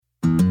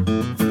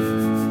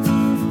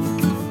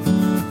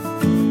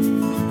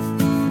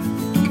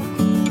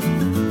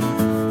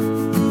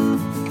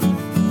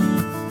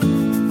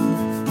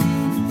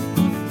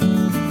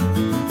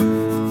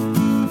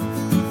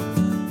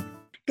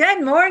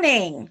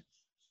morning.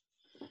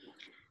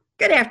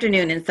 Good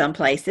afternoon in some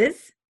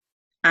places.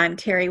 I'm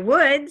Terry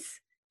Woods,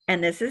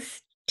 and this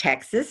is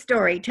Texas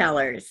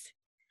Storytellers.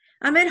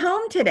 I'm at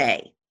home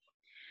today,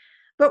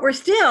 but we're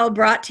still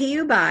brought to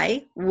you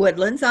by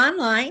Woodlands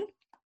Online,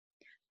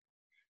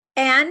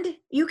 and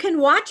you can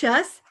watch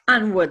us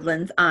on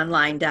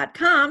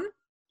woodlandsonline.com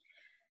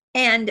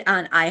and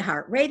on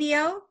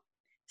iHeartRadio,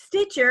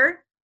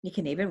 Stitcher. You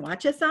can even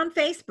watch us on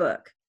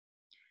Facebook.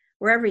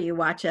 Wherever you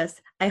watch us,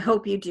 I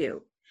hope you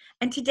do.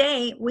 And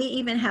today, we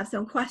even have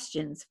some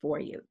questions for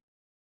you.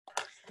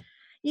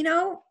 You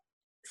know,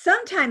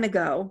 some time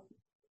ago,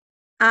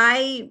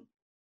 I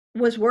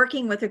was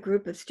working with a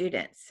group of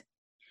students,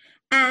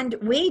 and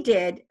we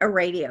did a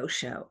radio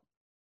show.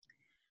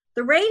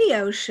 The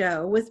radio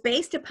show was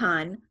based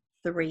upon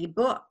 3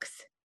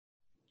 books.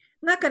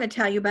 I'm not going to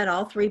tell you about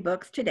all 3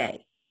 books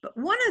today, but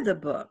one of the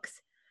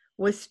books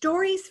was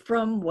Stories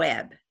from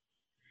Web.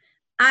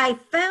 I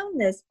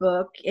found this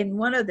book in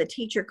one of the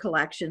teacher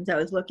collections I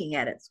was looking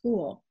at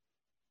school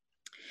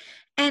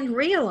and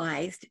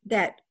realized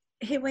that,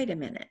 hey, wait a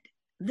minute.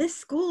 This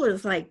school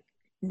is like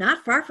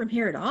not far from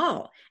here at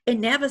all,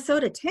 in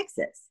Navasota,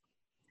 Texas.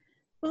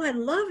 Well, I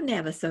love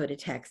Navasota,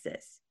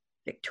 Texas.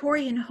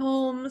 Victorian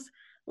homes,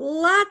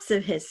 lots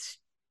of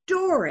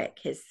historic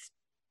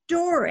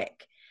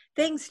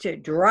things to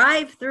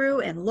drive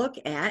through and look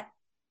at.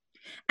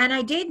 And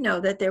I did know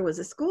that there was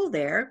a school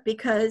there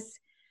because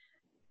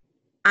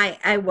I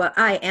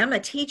am a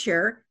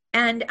teacher,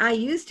 and I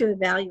used to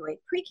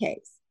evaluate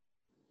pre-Ks.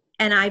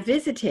 And I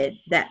visited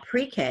that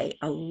pre-K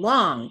a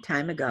long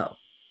time ago.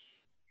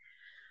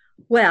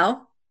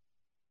 Well,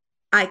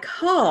 I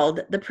called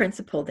the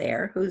principal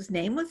there, whose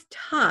name was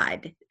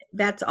Todd.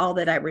 That's all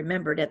that I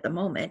remembered at the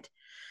moment.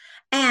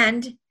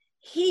 And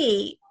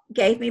he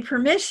gave me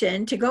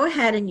permission to go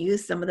ahead and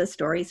use some of the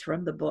stories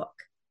from the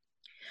book.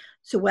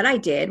 So what I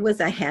did was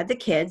I had the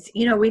kids,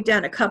 we've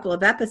done a couple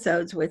of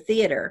episodes with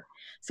theater.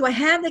 So I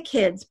had the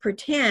kids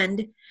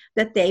pretend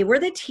that they were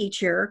the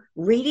teacher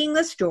reading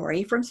the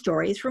story from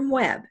Stories from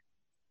Web.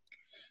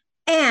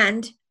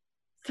 And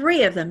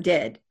 3 of them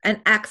did an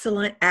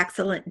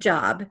excellent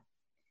job.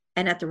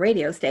 And at the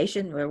radio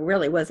station, there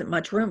really wasn't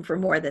much room for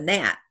more than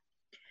that.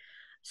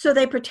 So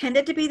they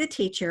pretended to be the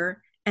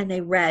teacher, and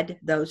they read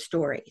those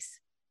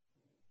stories.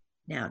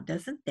 Now,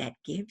 doesn't that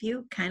give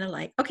you kind of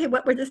like, okay,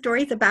 what were the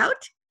stories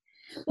about?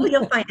 Well,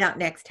 you'll find out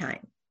next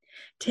time.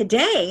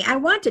 Today, I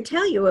want to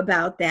tell you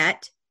about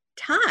that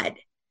Todd.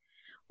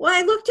 Well,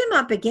 I looked him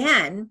up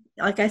again.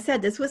 Like I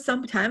said, this was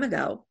some time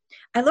ago.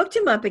 I looked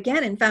him up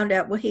again and found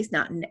out, well, he's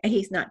not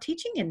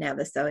teaching in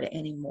Navasota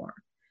anymore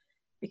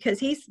because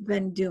he's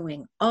been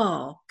doing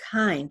all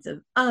kinds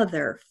of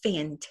other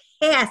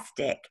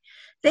fantastic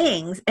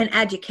things in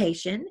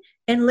education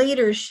and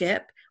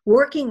leadership,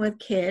 working with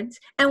kids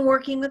and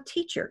working with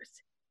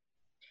teachers.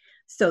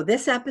 So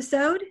this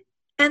episode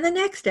and the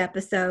next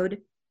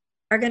episode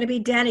are going to be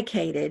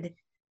dedicated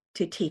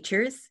to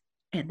teachers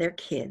and their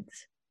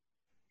kids.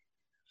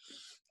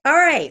 All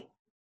right,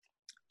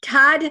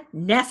 Todd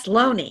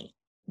Nesloney,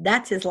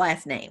 that's his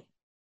last name.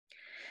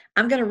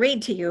 I'm going to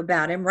read to you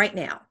about him right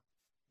now.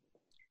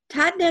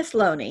 Todd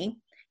Nesloney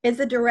is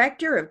the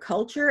Director of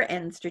Culture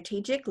and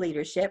Strategic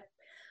Leadership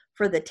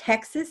for the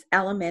Texas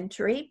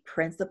Elementary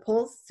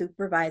Principals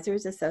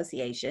Supervisors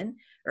Association,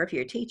 or if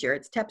you're a teacher,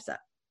 it's TEPSA.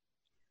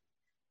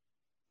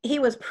 He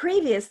was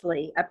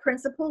previously a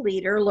principal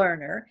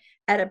learner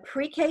at a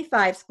pre-K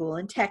 5 school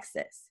in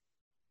Texas.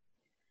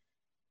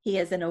 He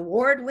is an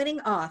award-winning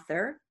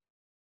author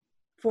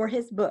for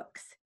his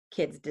books,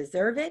 Kids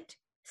Deserve It,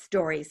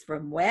 Stories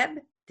from Web,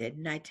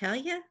 didn't I tell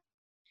you?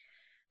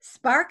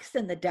 Sparks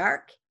in the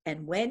Dark,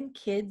 and When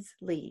Kids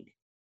Lead.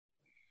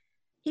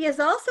 He has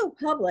also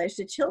published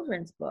a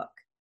children's book,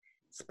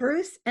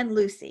 Spruce and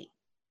Lucy.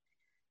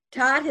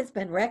 Todd has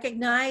been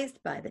recognized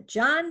by the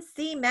John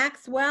C.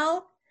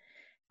 Maxwell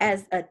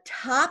as a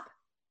top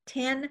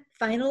 10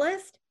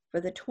 finalist for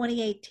the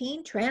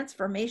 2018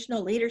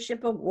 Transformational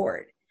Leadership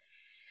Award.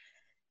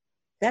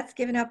 That's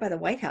given out by the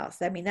White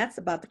House. I mean, that's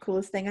about the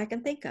coolest thing I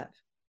can think of.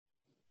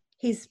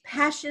 He's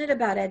passionate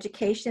about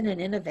education and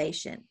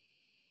innovation.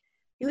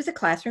 He was a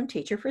classroom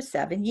teacher for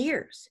 7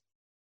 years.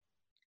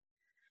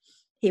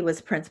 He was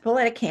principal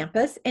at a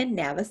campus in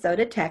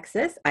Navasota,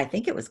 Texas. I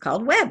think it was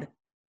called Webb.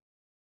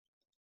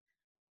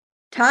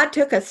 Todd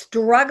took a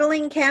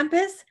struggling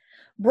campus,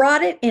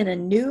 brought in a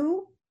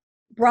new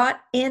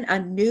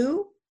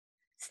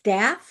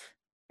staff,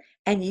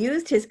 and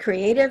used his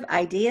creative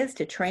ideas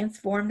to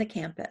transform the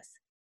campus.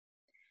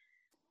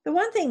 The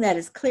one thing that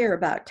is clear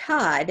about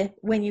Todd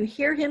when you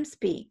hear him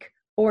speak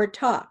or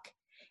talk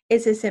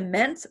is his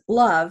immense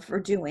love for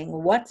doing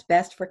what's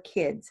best for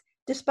kids,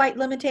 despite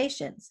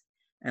limitations.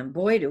 And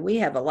boy, do we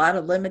have a lot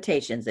of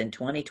limitations in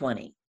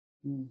 2020.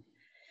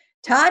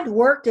 Todd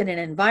worked in an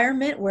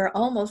environment where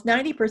almost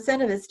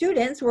 90% of his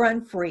students were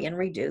on free and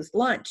reduced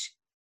lunch.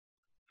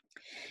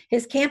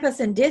 His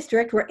campus and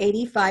district were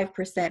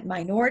 85%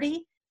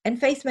 minority and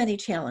faced many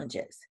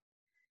challenges.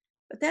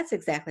 But that's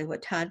exactly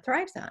what Todd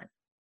thrives on.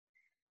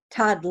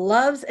 Todd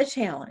loves a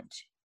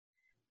challenge.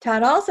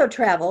 Todd also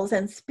travels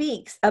and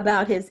speaks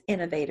about his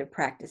innovative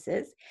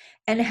practices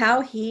and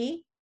how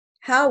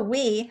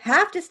we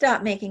have to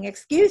stop making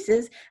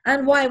excuses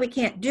on why we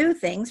can't do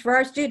things for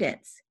our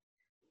students.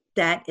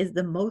 That is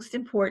the most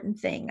important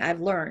thing I've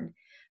learned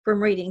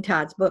from reading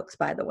Todd's books,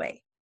 by the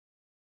way.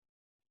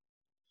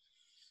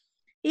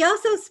 He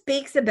also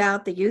speaks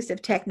about the use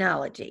of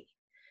technology.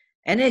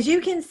 And as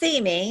you can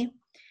see me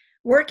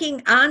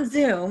working on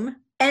Zoom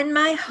in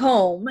my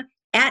home,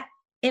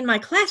 in my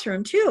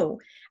classroom too,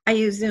 I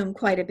use Zoom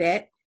quite a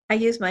bit. I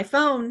use my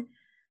phone.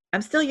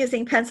 I'm still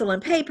using pencil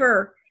and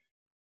paper.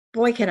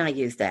 Boy, can I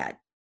use that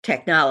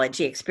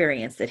technology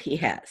experience that he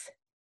has.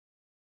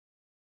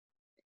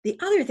 The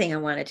other thing I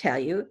want to tell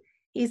you,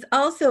 he's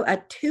also a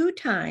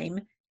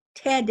 2-time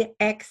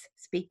TEDx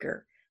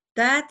speaker.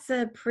 That's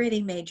a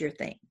pretty major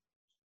thing.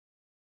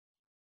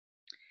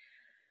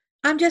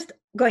 I'm just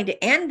going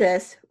to end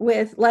this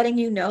with letting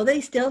you know that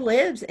he still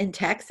lives in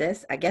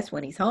Texas, I guess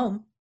when he's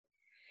home,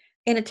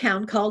 in a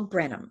town called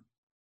Brenham.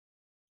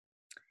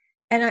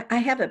 And I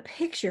have a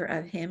picture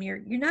of him.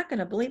 You're not going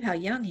to believe how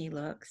young he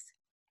looks.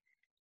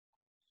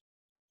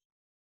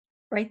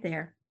 Right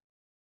there.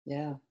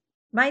 Yeah.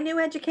 My new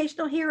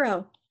educational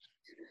hero.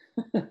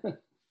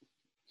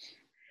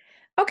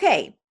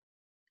 Okay,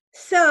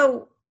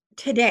 so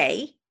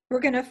today we're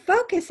going to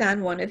focus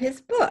on one of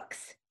his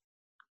books.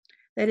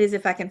 That is,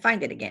 if I can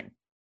find it again.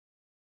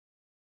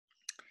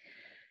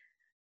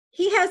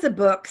 He has a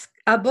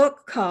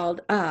book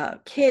called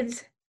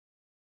Kids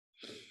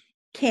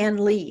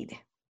Can Lead.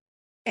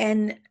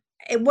 And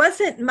it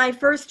wasn't my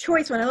first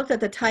choice when I looked at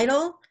the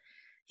title.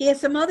 He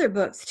has some other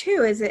books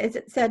too, as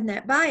it said in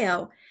that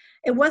bio.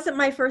 It wasn't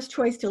my first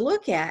choice to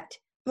look at,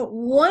 but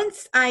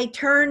once I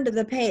turned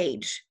the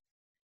page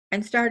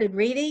and started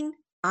reading,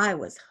 I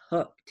was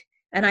hooked.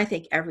 And I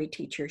think every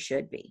teacher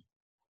should be.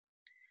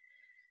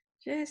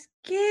 Just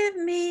give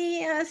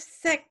me a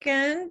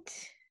second.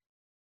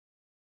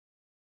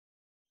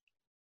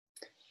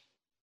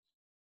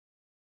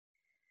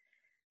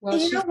 Well,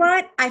 you know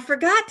what? I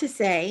forgot to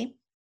say,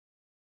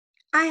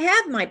 I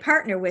have my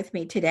partner with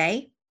me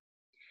today.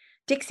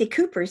 Dixie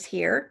Cooper's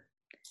here.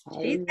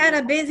 She's got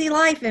a busy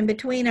life in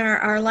between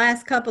our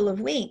last couple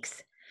of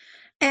weeks.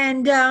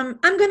 And I'm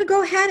going to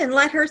go ahead and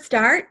let her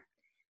start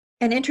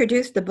and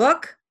introduce the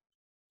book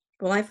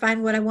while I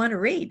find what I want to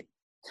read.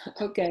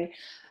 Okay.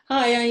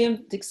 Hi, I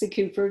am Dixie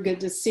Cooper. Good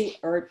to see,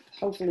 or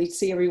hopefully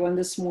see everyone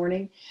this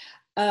morning.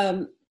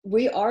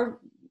 We are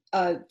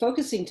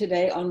focusing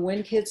today on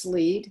When Kids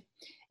Lead.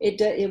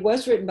 It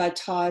was written by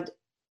Todd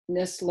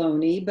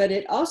Nesloney, but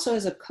it also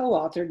has a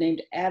co-author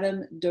named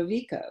Adam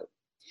Dovico.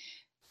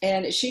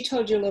 And she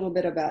told you a little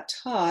bit about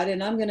Todd,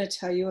 and I'm going to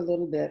tell you a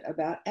little bit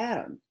about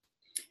Adam.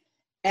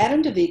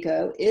 Adam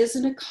Dovico is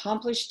an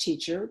accomplished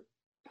teacher,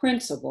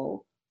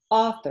 principal,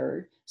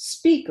 author,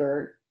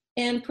 speaker,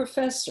 and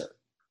professor.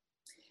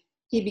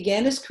 He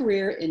began his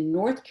career in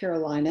North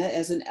Carolina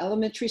as an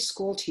elementary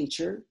school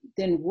teacher,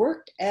 then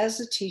worked as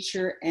a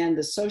teacher and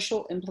the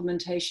social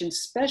implementation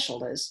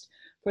specialist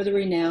for the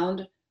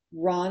renowned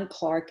Ron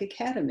Clark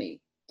Academy,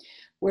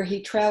 where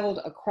he traveled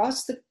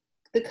across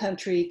the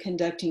country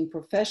conducting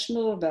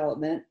professional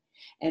development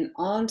and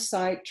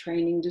on-site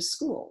training to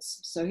schools.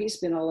 So he's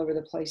been all over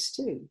the place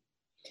too.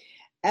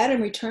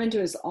 Adam returned to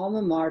his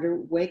alma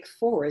mater, Wake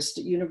Forest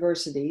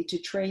University, to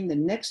train the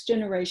next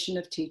generation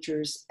of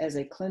teachers as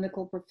a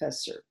clinical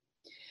professor.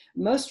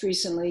 Most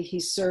recently, he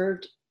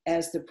served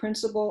as the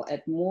principal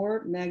at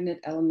Moore Magnet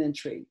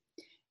Elementary.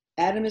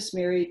 Adam is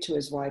married to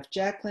his wife,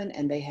 Jacqueline,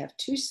 and they have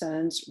 2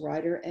 sons,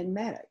 Ryder and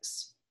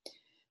Maddox.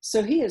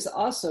 So he is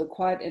also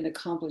quite an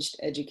accomplished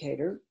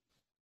educator.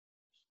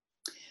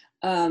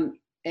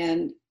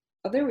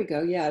 Oh, there we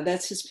go. Yeah,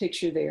 that's his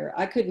picture there.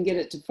 I couldn't get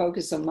it to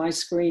focus on my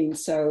screen.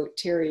 So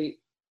Terry,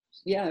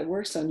 yeah, it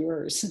works on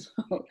yours.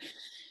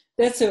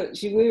 That's what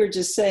we were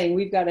just saying.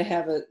 We've got to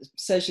have a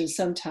session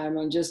sometime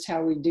on just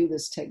how we do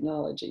this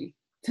technology.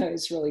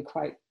 It's really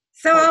quite.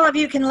 So all of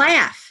you can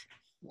laugh.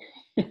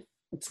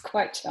 It's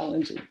quite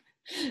challenging.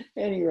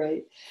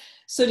 Anyway,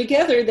 so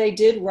together they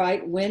did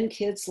write When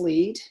Kids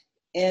Lead,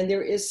 and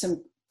there is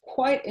some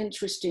quite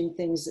interesting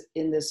things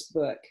in this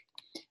book.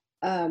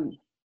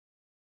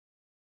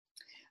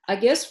 I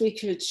guess we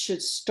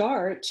should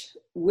start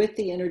with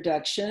the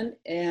introduction,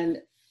 and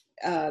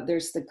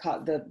there's the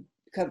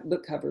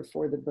book cover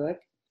for the book.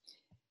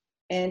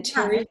 And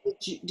Terry,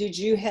 did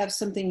you have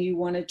something you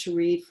wanted to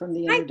read from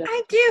the introduction?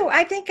 I do.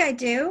 I think I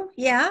do.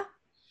 Yeah.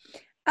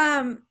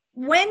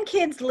 When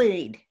Kids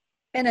Lead,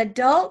 an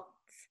adult's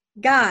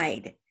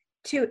guide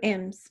to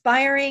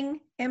inspiring,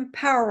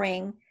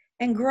 empowering,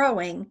 and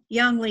growing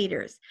young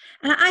leaders.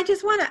 And I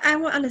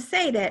want to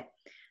say that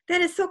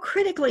is so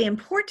critically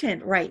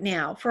important right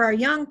now for our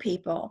young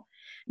people,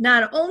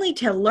 not only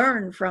to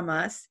learn from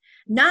us,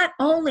 not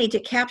only to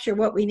capture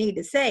what we need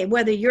to say,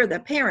 whether you're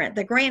the parent,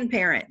 the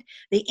grandparent,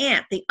 the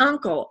aunt, the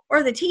uncle,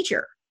 or the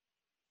teacher.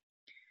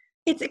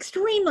 It's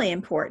extremely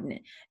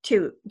important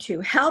to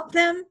help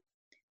them,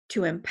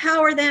 to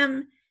empower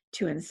them,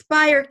 to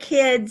inspire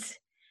kids,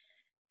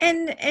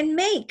 and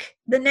make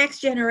the next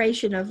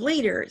generation of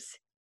leaders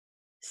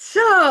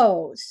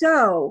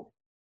so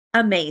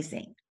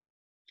amazing.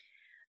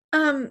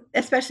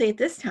 Especially at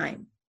this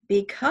time,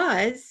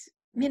 because,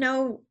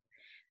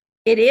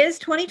 it is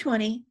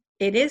 2020,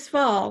 it is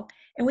fall,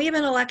 and we have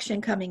an election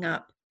coming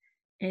up.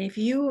 And if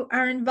you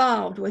are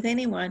involved with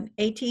anyone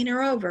 18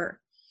 or over,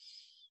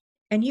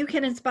 and you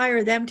can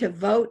inspire them to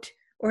vote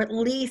or at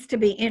least to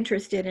be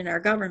interested in our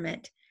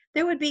government,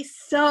 that would be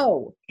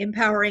so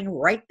empowering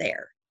right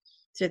there.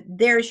 So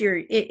there's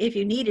your, if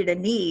you needed a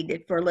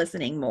need for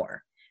listening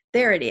more,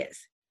 there it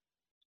is.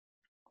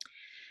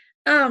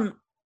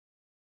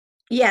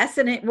 Yes,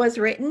 and it was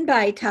written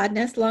by Todd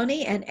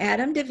Nesloney and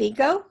Adam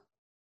DeVico.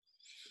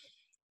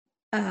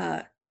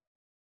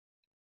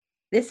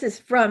 This is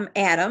from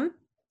Adam.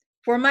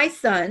 For my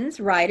sons,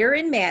 Ryder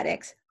and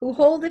Maddox, who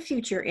hold the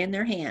future in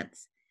their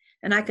hands.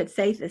 And I could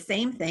say the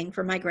same thing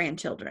for my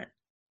grandchildren.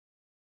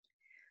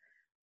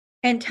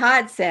 And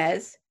Todd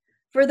says,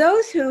 for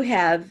those who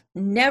have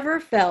never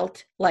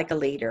felt like a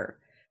leader,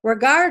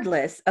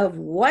 regardless of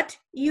what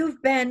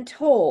you've been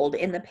told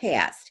in the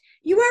past,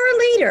 you are a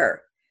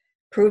leader.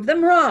 Prove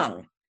them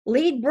wrong.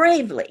 Lead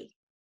bravely.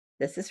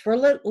 This is for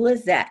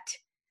Lizette,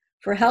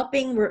 for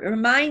helping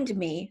remind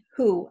me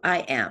who I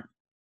am.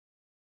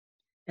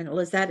 And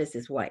Lizette is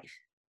his wife.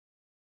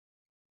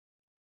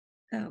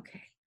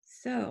 Okay,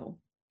 so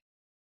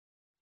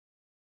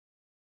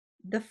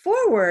the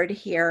foreword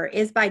here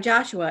is by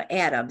Joshua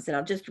Adams, and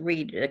I'll just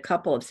read a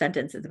couple of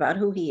sentences about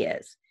who he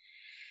is.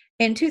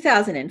 In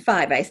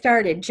 2005, I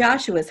started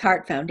Joshua's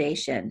Heart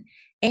Foundation,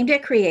 aimed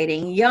at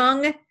creating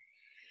young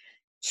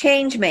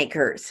change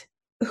makers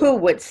who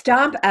would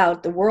stomp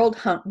out the world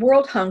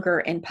hunger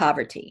and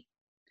poverty.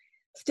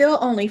 Still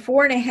only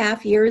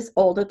 4.5 years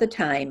old at the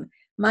time,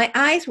 my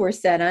eyes were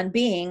set on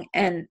being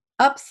an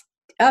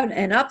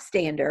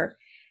upstander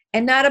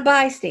and not a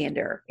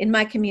bystander in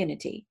my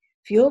community.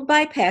 Fueled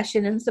by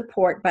passion and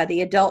support by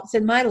the adults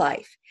in my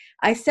life,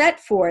 I set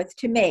forth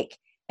to make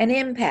an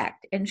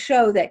impact and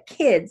show that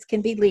kids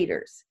can be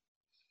leaders.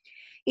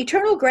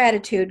 Eternal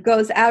gratitude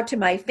goes out to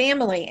my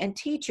family and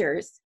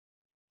teachers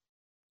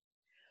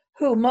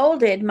who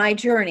molded my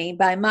journey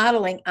by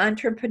modeling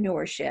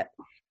entrepreneurship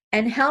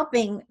and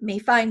helping me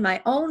find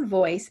my own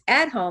voice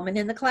at home and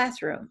in the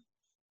classroom.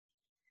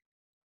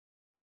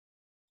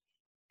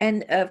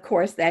 And of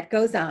course, that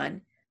goes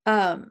on.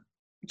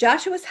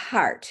 Joshua's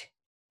Heart.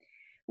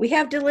 We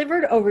have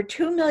delivered over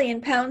 2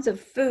 million pounds of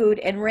food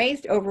and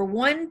raised over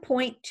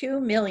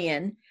 1.2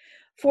 million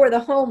for the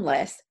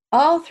homeless,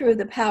 all through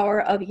the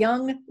power of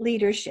young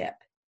leadership.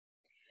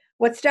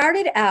 What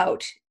started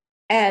out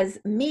as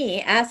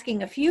me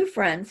asking a few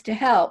friends to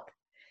help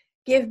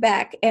give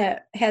back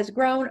has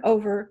grown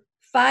over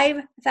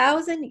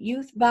 5,000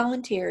 youth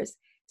volunteers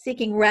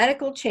seeking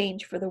radical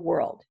change for the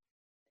world.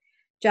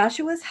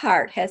 Joshua's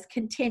Heart has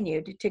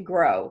continued to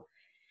grow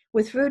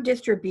with food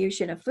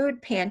distribution, a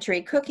food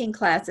pantry, cooking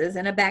classes,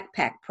 and a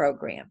backpack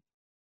program.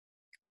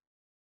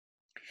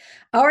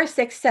 Our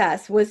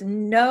success was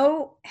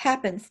no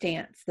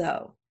happenstance,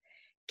 though.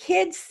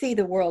 Kids see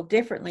the world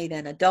differently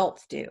than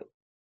adults do.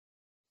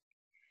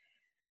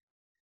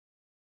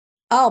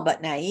 All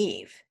but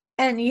naive,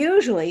 and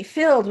usually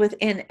filled with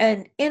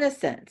an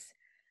innocence.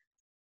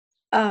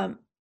 A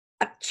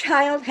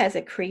child has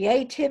a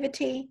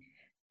creativity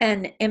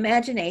and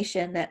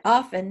imagination that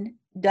often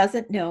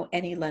doesn't know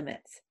any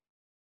limits.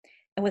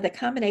 And with a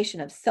combination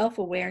of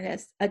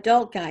self-awareness,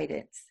 adult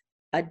guidance,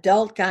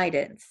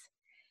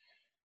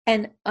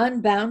 and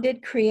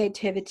unbounded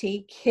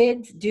creativity,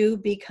 kids do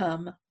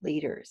become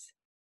leaders.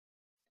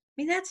 I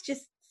mean, that's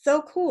just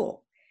so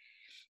cool.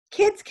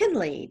 Kids can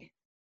lead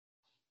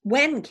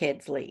when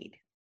kids lead.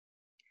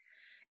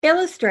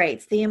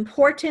 Illustrates the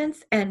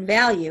importance and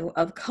value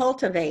of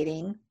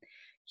cultivating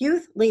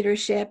youth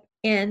leadership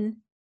in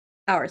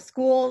our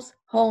schools,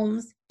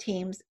 homes,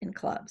 teams, and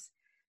clubs.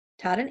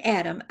 Todd and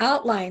Adam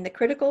outline the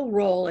critical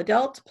role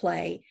adults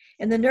play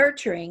in the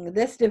nurturing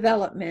this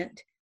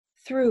development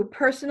through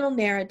personal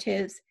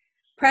narratives,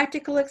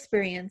 practical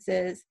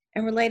experiences,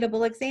 and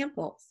relatable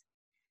examples.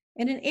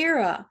 In an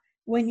era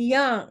when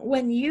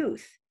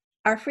youth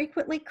are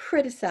frequently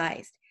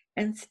criticized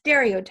and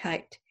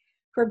stereotyped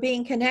for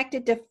being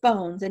connected to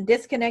phones and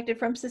disconnected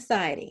from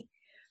society,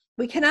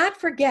 we cannot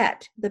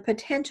forget the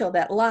potential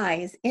that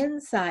lies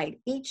inside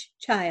each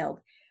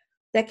child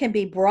that can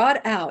be brought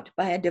out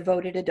by a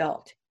devoted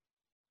adult.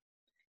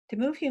 To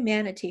move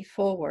humanity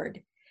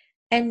forward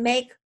and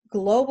make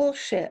global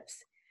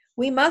shifts,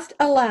 we must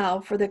allow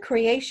for the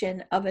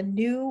creation of a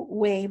new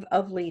wave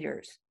of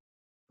leaders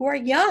who are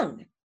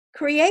young,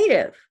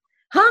 creative,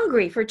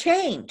 hungry for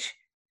change.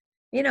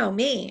 You know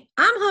me,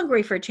 I'm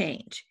hungry for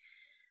change.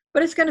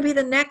 But it's going to be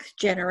the next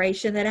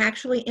generation that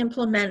actually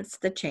implements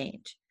the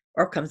change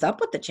or comes up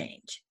with the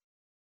change.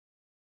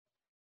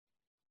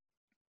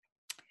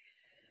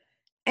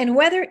 And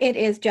whether it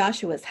is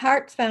Joshua's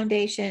Heart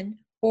Foundation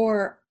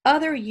or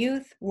other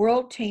youth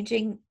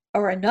world-changing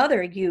or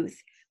another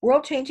youth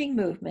world-changing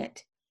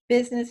movement,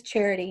 business,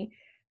 charity,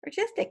 or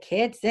just a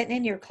kid sitting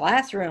in your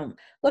classroom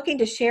looking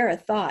to share a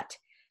thought,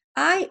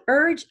 I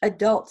urge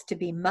adults to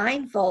be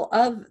mindful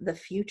of the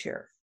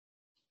future.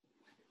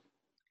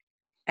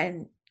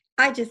 And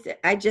I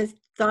just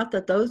thought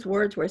that those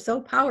words were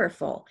so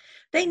powerful.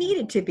 They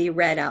needed to be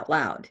read out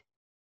loud.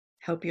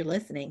 Hope you're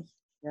listening.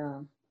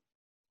 Yeah,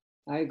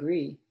 I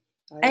agree.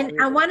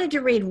 And I wanted to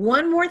read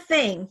one more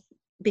thing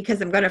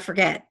because I'm going to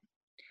forget.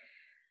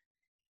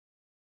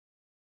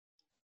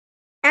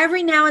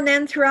 Every now and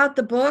then throughout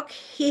the book,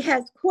 he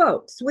has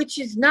quotes, which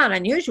is not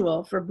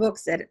unusual for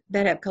books that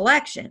have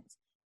collections,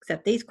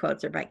 except these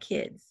quotes are by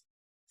kids.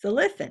 So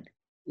listen.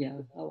 Yeah,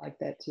 I like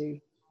that too.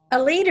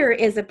 A leader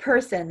is a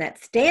person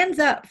that stands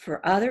up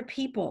for other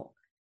people,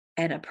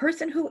 and a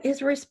person who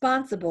is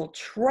responsible,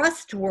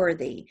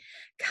 trustworthy,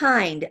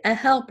 kind, a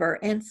helper,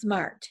 and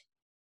smart.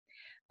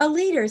 A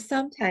leader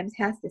sometimes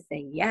has to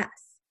say yes,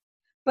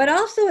 but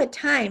also at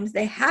times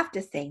they have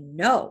to say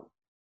no.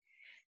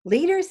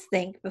 Leaders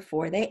think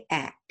before they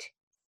act.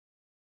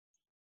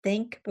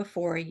 Think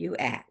before you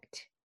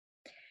act.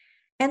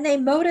 And they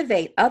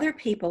motivate other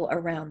people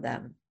around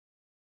them.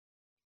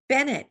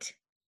 Bennett,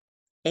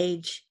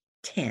 age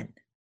 10.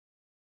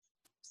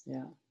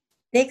 Yeah.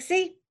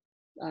 Dixie?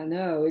 I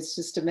know. It's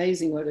just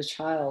amazing what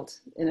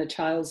in a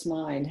child's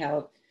mind,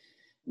 how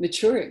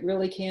mature it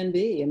really can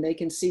be. And they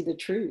can see the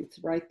truth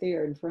right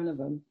there in front of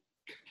them.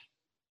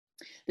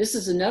 This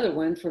is another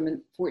one from a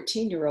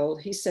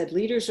 14-year-old. He said,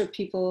 leaders are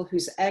people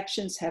whose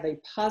actions have a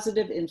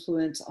positive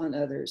influence on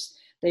others.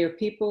 They are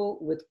people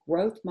with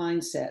growth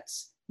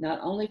mindsets, not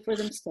only for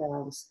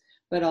themselves,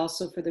 but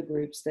also for the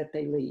groups that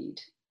they lead.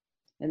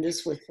 And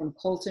this was from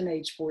Colton,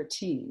 age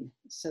 14.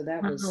 So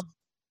that was,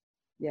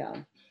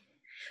 yeah.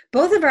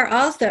 Both of our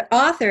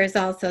authors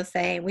also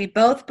say we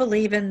both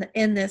believe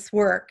in this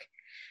work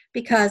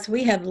because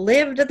we have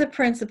lived the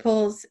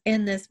principles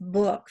in this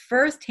book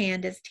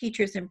firsthand as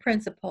teachers and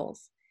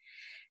principals.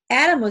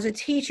 Adam was a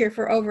teacher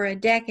for over a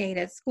decade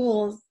at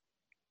schools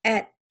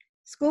at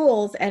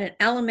an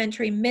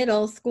elementary,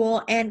 middle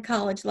school, and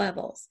college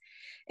levels,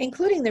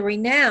 including the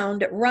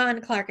renowned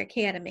Ron Clark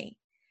Academy.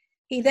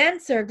 He then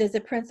served as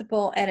a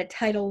principal at a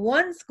Title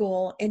I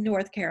school in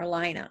North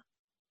Carolina.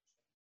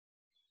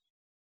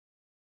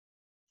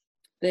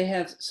 They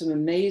have some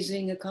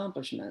amazing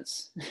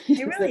accomplishments.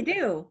 They really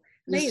do.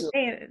 They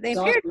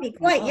appear to be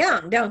quite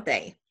young, don't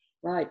they?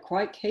 Right,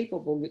 quite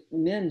capable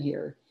men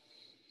here.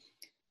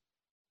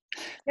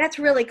 That's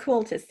really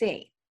cool to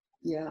see.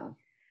 Yeah.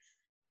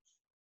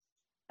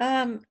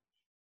 I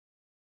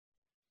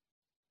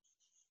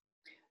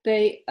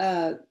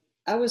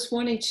was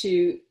wanting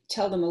to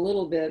tell them a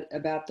little bit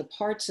about the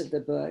parts of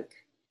the book.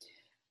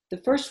 The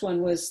first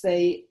one was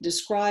they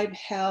describe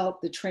how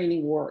the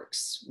training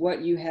works,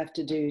 what you have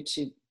to do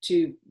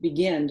to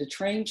begin to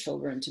train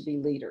children to be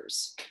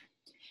leaders.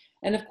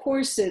 And of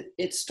course,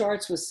 it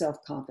starts with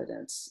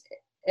self-confidence.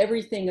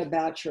 Everything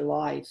about your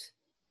life,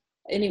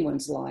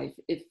 anyone's life,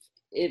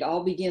 it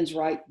all begins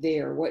right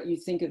there. What you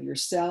think of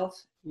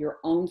yourself, your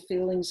own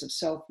feelings of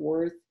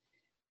self-worth,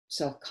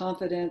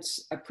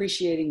 self-confidence,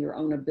 appreciating your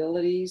own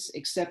abilities,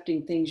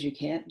 accepting things you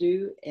can't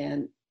do,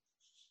 and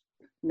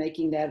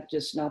making that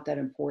just not that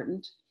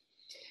important.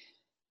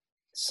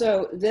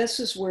 So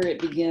this is where it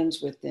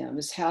begins with them,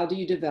 is how do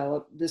you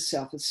develop the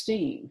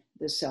self-esteem,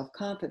 the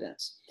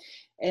self-confidence?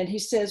 And he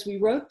says, we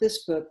wrote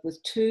this book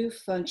with two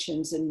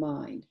functions in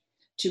mind: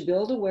 to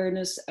build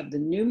awareness of the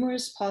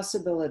numerous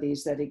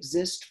possibilities that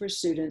exist for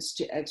students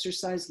to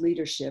exercise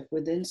leadership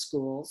within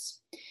schools,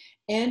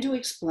 and to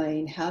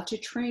explain how to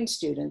train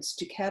students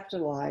to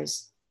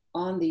capitalize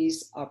on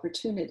these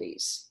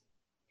opportunities.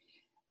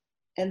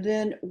 And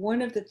then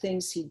one of the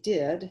things he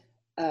did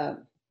that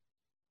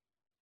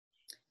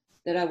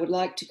I would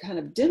like to kind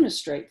of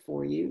demonstrate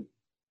for you,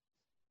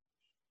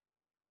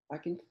 if I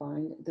can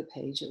find the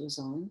page it was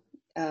on,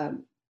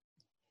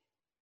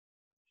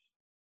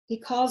 he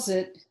calls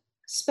it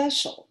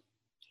special.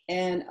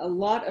 And a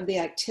lot of the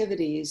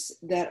activities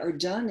that are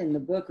done in the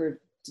book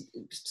are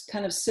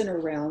kind of center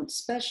around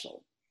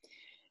special.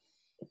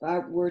 If I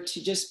were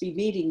to just be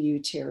meeting you,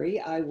 Terry,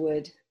 I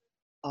would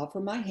offer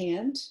my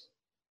hand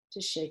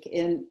to shake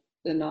in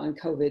the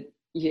non-COVID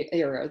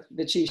era,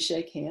 but you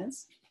shake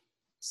hands,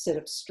 sit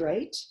up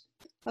straight.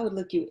 I would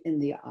look you in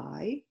the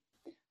eye,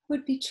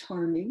 would be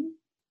charming.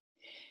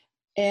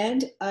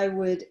 And I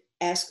would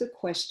ask a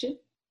question.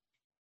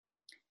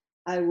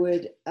 I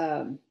would,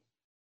 and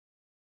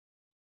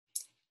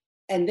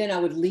then I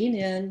would lean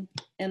in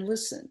and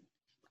listen.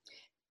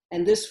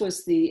 And this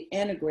was the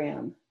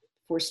anagram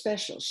for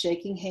special: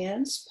 shaking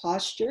hands,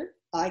 posture,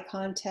 eye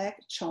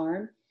contact,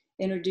 charm,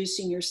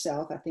 introducing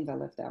yourself. I think I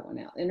left that one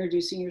out.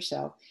 Introducing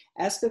yourself,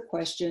 ask a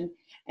question,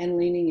 and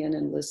leaning in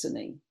and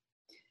listening.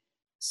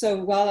 So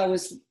while I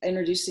was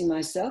introducing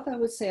myself, I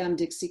would say, I'm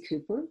Dixie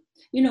Cooper.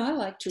 You know, I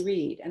like to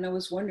read. And I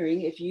was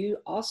wondering if you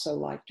also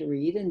like to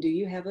read, and do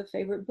you have a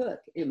favorite book?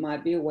 It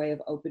might be a way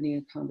of opening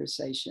a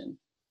conversation.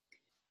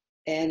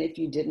 And if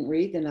you didn't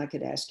read, then I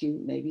could ask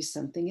you maybe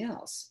something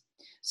else.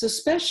 So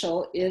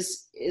special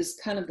is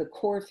kind of the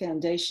core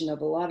foundation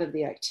of a lot of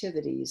the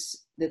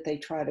activities that they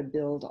try to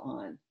build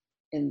on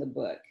in the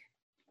book.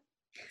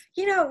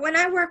 You know, when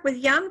I work with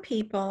young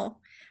people,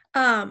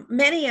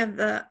 many of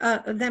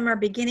them are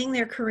beginning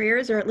their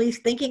careers, or at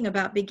least thinking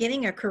about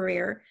beginning a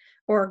career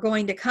or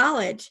going to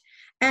college.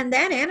 And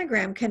that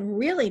anagram can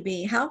really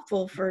be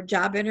helpful for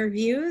job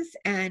interviews,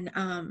 and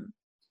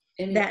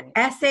that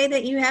essay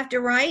that you have to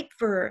write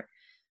for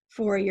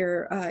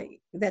your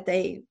that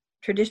they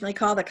traditionally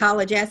call the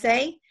college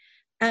essay,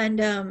 and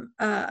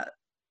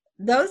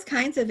those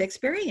kinds of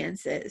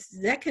experiences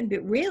that can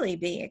really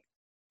be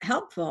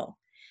helpful.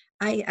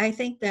 I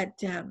think that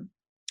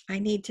I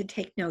need to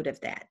take note of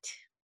that.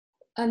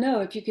 I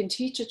know if you can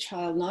teach a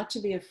child not to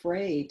be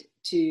afraid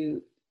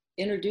to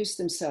introduce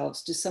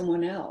themselves to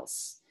someone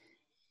else,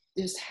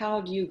 just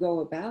how do you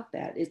go about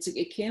that?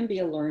 It can be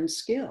a learned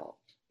skill.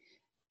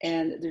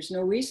 And there's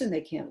no reason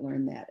they can't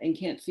learn that and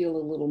can't feel a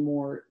little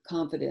more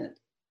confident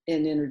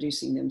in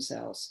introducing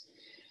themselves.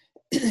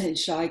 And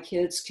shy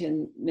kids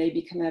can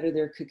maybe come out of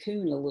their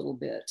cocoon a little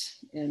bit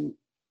and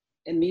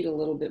meet a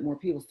little bit more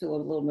people, feel a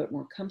little bit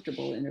more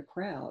comfortable in a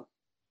crowd.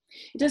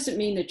 It doesn't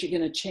mean that you're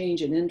going to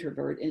change an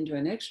introvert into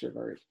an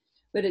extrovert,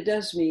 but it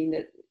does mean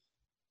that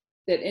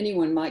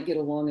anyone might get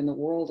along in the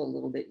world a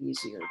little bit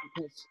easier,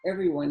 because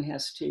everyone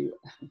has to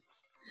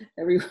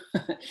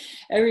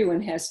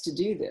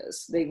do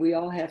this. We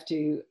all have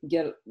to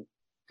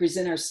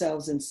present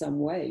ourselves in some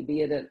way,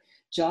 be it a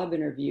job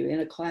interview,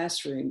 in a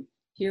classroom,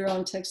 here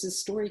on Texas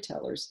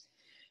Storytellers.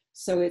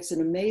 So it's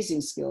an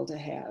amazing skill to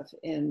have,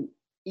 and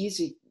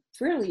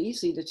fairly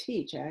easy to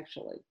teach,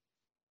 actually.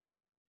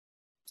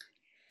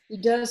 He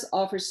does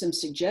offer some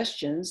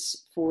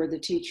suggestions for the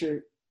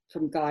teacher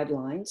from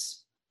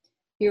guidelines.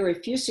 Here are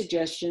a few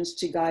suggestions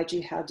to guide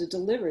you how to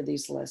deliver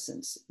these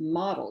lessons.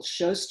 Model,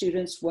 show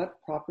students what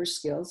proper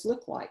skills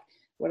look like.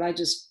 What I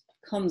just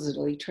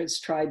clumsily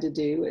tried to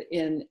do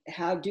in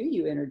how do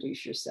you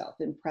introduce yourself,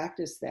 and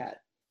practice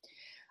that.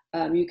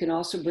 You can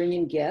also bring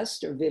in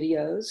guests or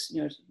videos,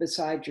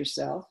 beside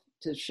yourself,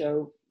 to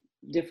show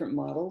different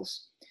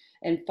models,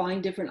 and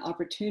find different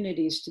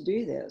opportunities to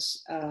do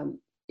this.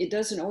 It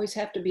doesn't always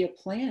have to be a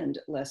planned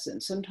lesson.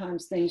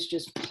 Sometimes things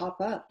just pop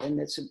up, and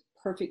it's a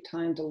perfect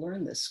time to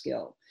learn this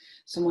skill.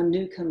 Someone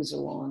new comes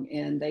along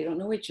and they don't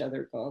know each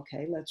other. Go,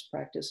 okay, let's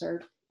practice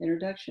our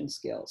introduction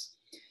skills.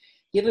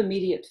 Give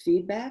immediate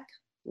feedback.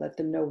 Let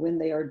them know when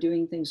they are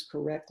doing things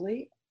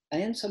correctly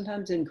and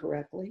sometimes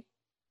incorrectly,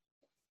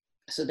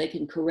 so they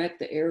can correct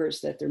the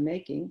errors that they're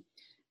making.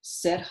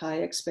 Set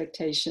high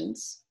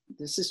expectations.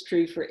 This is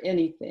true for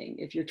anything.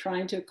 If you're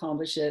trying to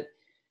accomplish it,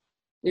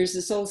 there's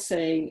this old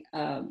saying,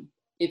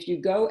 if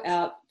you go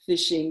out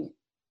fishing,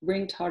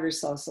 bring tartar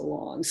sauce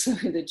along so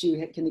that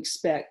you can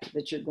expect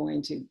that you're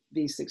going to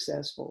be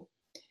successful.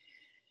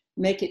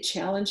 Make it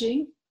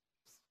challenging.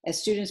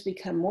 As students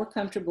become more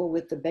comfortable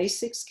with the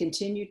basics,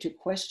 continue to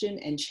question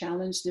and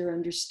challenge their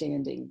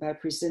understanding by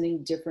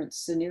presenting different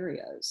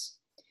scenarios.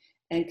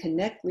 And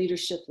connect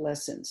leadership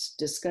lessons.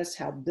 Discuss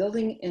how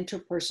building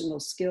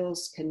interpersonal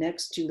skills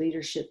connects to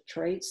leadership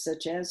traits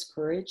such as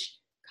courage,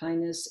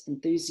 kindness,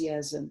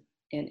 enthusiasm,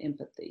 and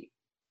empathy.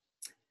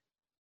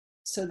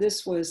 So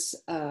this was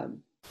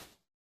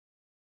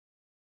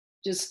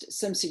just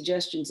some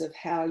suggestions of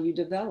how you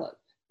develop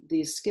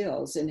these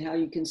skills and how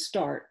you can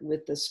start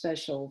with the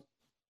special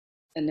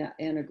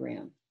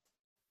anagram.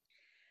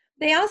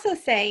 They also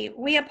say,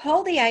 we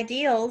uphold the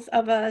ideals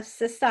of a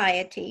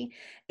society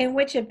in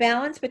which a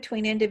balance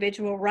between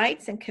individual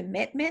rights and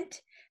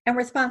commitment and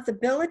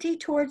responsibility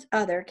towards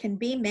other can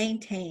be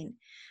maintained.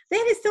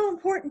 That is so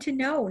important to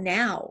know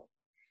now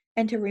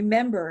and to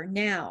remember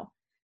now.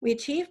 We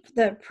achieve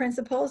the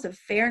principles of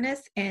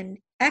fairness and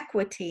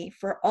equity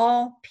for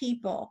all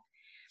people.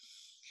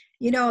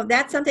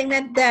 That's something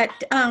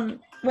that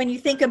when you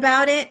think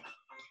about it,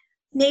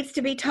 needs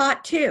to be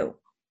taught too.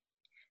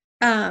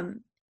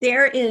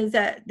 There is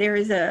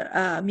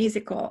a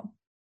musical,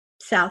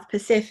 South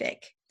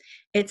Pacific.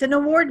 It's an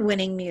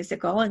award-winning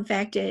musical. In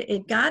fact,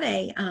 it got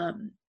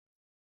an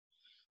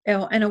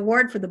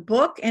award for the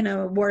book and an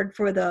award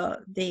for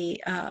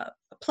the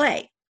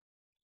play.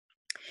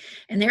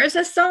 And there's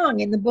a song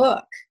in the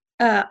book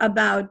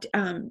about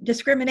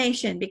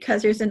discrimination,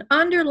 because there's an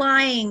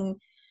underlying,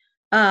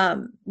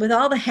 with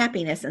all the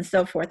happiness and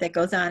so forth that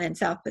goes on in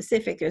South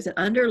Pacific, there's an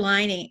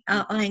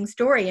underlying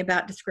story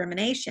about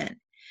discrimination.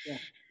 Yeah.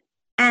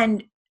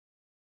 And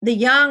the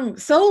young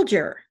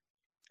soldier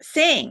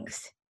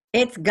sings,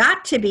 it's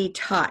got to be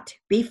taught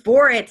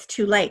before it's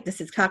too late. This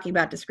is talking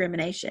about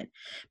discrimination.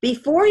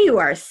 Before you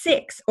are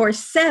 6 or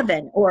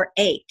 7 or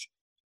 8,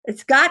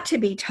 it's got to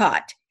be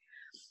taught.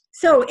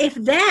 So if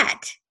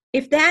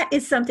that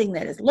is something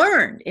that is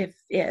learned, if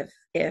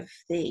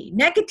the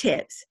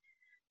negatives,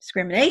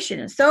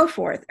 discrimination and so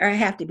forth,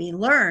 have to be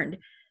learned,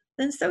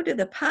 then so do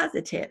the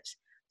positives.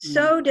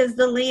 So does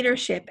the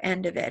leadership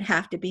end of it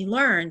have to be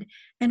learned,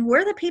 and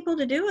we're the people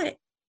to do it.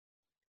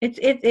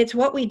 It's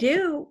what we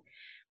do.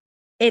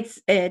 It's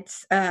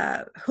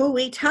who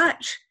we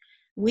touch.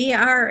 We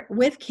are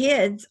with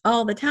kids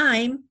all the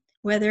time,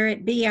 whether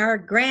it be our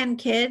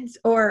grandkids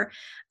or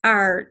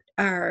our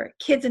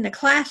kids in the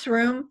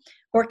classroom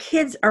or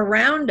kids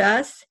around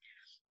us.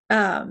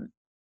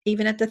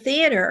 Even at the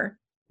theater,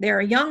 there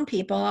are young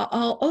people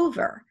all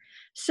over.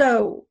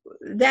 So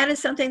that is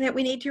something that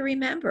we need to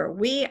remember.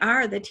 We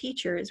are the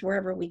teachers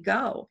wherever we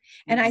go.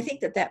 And I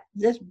think that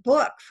this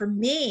book, for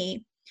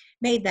me,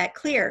 made that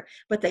clear.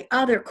 But the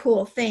other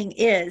cool thing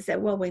is that,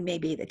 well, we may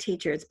be the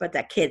teachers, but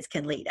that kids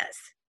can lead us.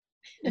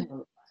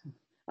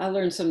 I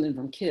learned something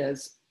from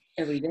kids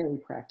every day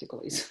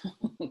practically. So,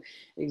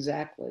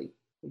 exactly.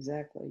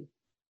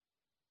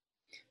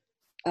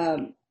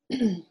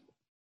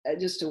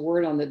 Just a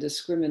word on the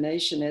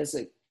discrimination.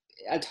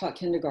 I taught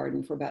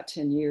kindergarten for about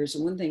 10 years.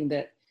 And one thing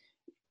that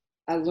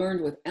I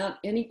learned without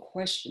any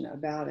question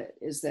about it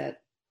is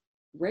that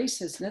race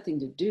has nothing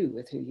to do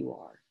with who you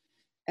are.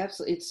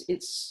 Absolutely.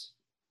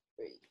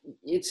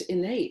 It's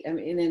innate. I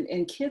mean,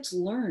 and kids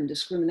learn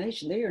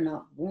discrimination. They are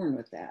not born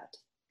with that.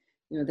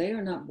 They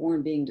are not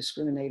born being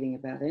discriminating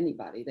about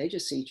anybody. They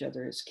just see each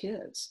other as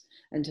kids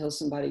until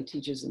somebody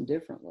teaches them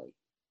differently.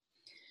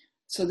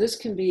 So this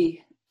can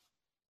be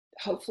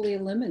hopefully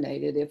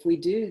eliminated if we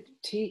do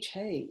teach,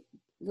 hey,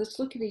 let's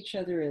look at each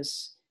other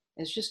as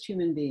just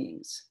human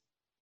beings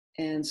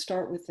and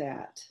start with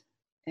that.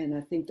 And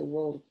I think the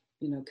world,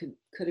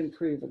 could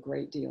improve a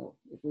great deal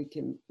if we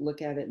can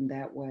look at it in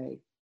that way.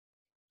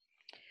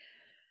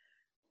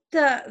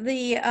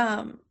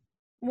 The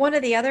one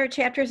of the other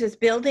chapters is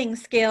building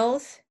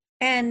skills,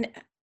 and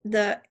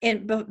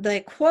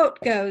the quote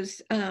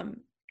goes,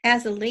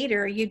 as a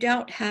leader, you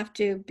don't have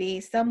to be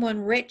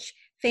someone rich,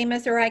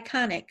 famous, or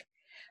iconic.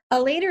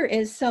 A leader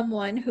is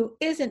someone who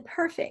isn't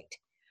perfect,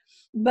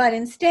 but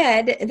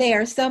instead they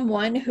are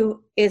someone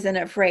who isn't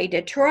afraid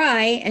to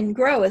try and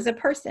grow as a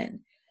person.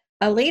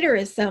 A leader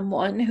is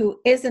someone who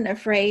isn't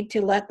afraid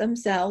to let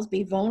themselves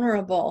be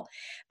vulnerable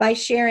by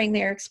sharing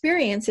their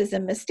experiences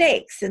and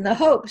mistakes in the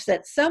hopes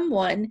that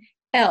someone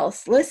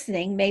else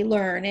listening may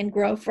learn and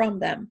grow from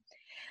them.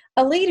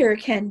 A leader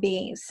can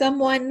be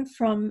someone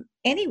from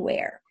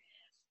anywhere,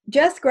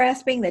 just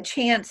grasping the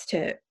chance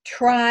to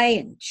try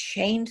and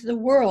change the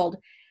world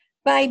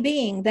by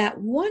being that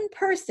one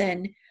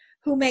person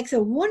who makes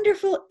a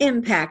wonderful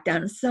impact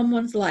on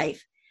someone's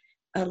life.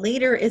 A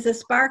leader is a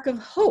spark of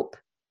hope.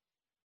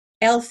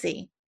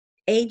 Elsie,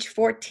 age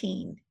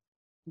 14.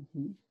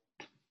 Mm-hmm.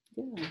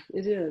 Yeah,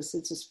 it is.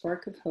 It's a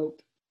spark of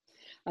hope.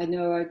 I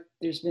know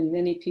there's been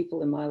many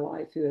people in my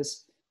life who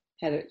has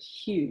had a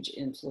huge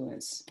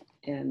influence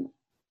and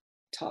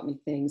taught me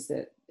things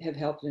that have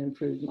helped and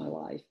improved my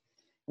life.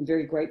 I'm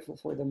very grateful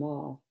for them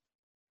all.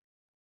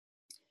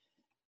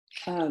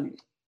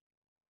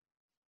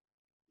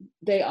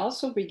 They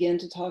also begin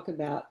to talk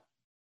about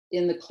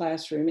in the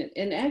classroom,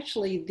 and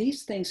actually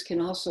these things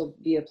can also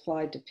be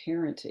applied to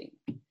parenting.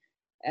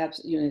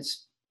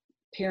 It's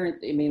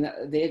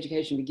the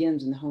education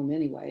begins in the home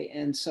anyway.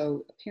 And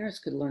so parents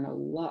could learn a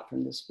lot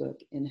from this book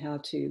in how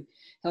to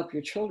help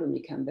your children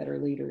become better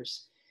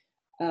leaders.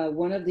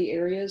 One of the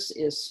areas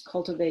is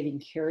cultivating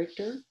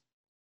character.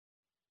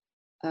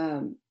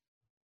 And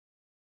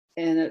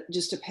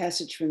just a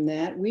passage from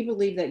that. We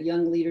believe that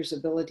young leaders'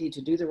 ability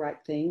to do the right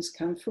things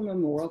comes from a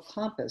moral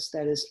compass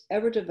that is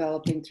ever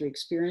developing through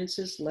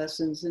experiences,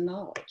 lessons, and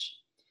knowledge.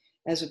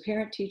 As a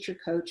parent, teacher,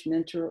 coach,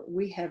 mentor,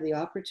 we have the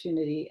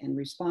opportunity and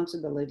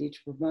responsibility to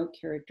promote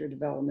character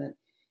development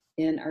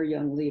in our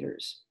young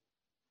leaders.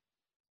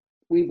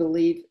 We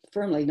firmly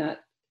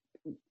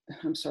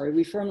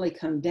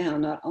come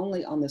down not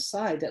only on the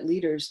side that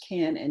leaders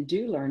can and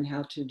do learn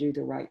how to do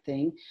the right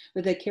thing,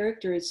 but that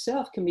character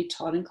itself can be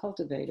taught and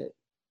cultivated.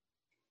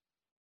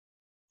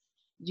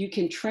 You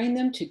can train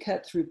them to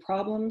cut through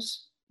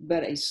problems,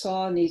 but a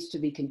saw needs to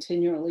be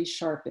continually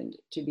sharpened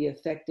to be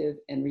effective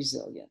and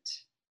resilient.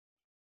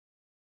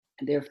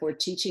 Therefore,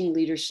 teaching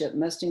leadership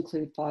must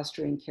include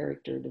fostering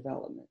character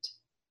development.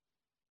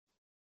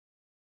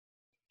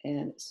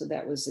 And so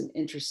that was an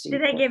interesting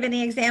Did they give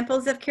any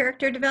examples of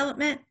character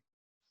development?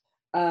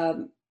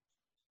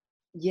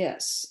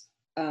 Yes.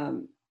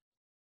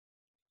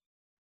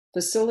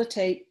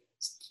 Facilitate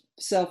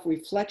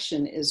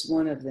self-reflection is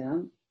one of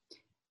them.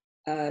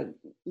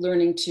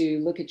 Learning to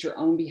look at your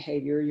own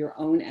behavior, your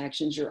own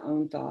actions, your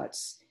own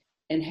thoughts,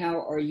 and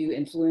how are you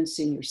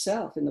influencing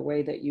yourself in the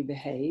way that you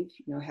behave?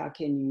 How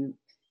can you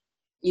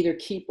either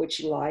keep what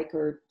you like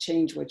or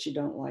change what you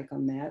don't like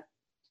on that?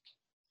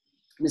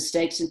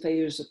 Mistakes and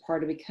failures are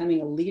part of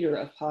becoming a leader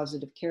of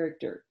positive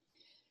character.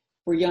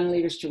 For young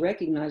leaders to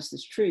recognize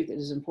this truth, it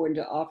is important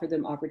to offer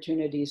them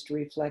opportunities to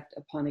reflect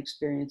upon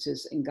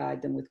experiences and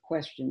guide them with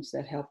questions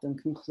that help them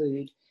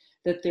conclude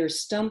that their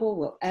stumble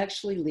will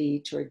actually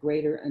lead to a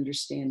greater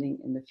understanding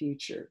in the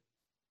future.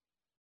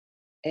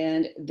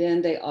 And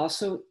then they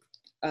also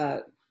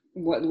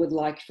would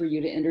like for you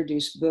to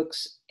introduce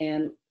books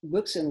in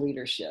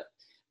leadership,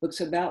 books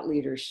about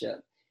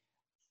leadership,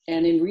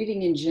 and in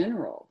reading in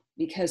general,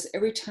 because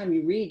every time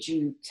you read,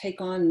 you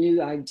take on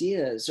new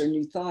ideas or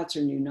new thoughts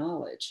or new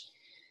knowledge.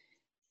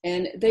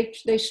 And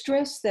they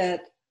stress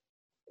that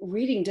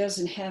reading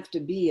doesn't have to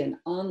be an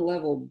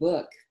on-level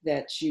book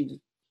that you've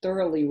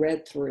thoroughly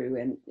read through,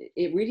 and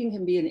reading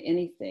can be in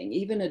anything.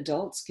 Even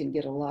adults can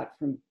get a lot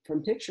from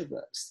picture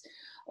books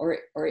or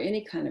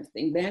any kind of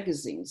thing,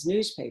 magazines,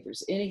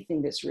 newspapers,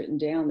 anything that's written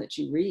down that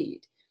you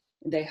read.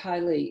 They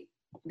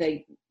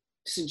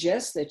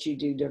suggest that you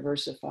do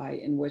diversify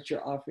in what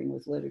you're offering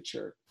with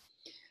literature.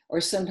 Or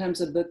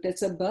sometimes a book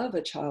that's above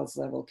a child's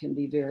level can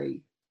be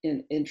very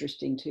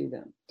interesting to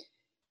them.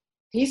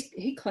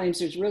 He claims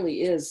there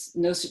really is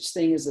no such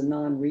thing as a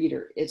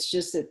non-reader. It's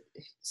just that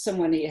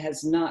someone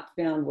has not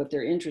found what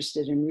they're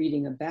interested in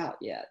reading about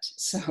yet.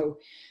 So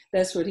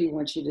that's what he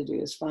wants you to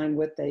do, is find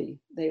what they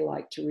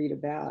like to read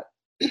about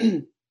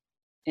and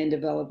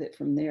develop it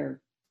from there.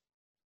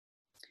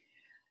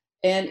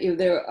 And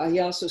he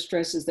also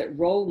stresses that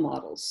role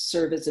models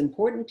serve as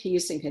important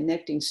piece in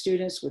connecting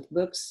students with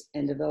books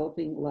and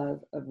developing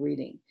love of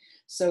reading.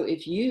 So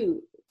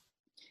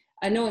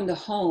I know in the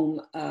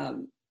home,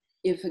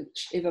 if a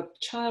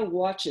child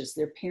watches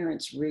their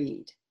parents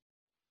read,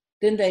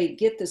 then they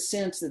get the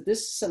sense that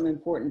this is something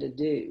important to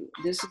do.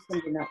 This is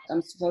something that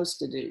I'm supposed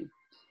to do.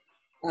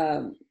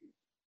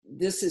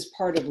 This is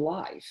part of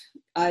life.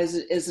 As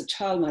a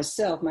child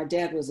myself, my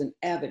dad was an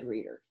avid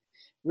reader,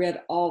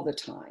 read all the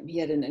time. He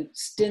had an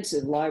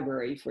extensive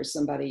library for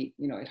somebody,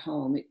 at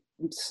home,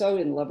 so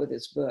in love with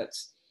his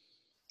books.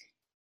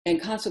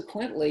 And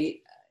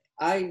consequently,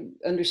 I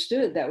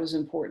understood that was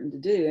important to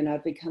do, and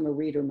I've become a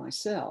reader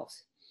myself.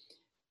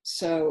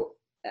 So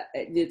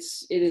it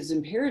is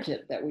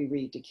imperative that we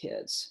read to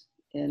kids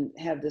and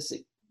have this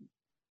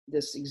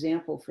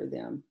example for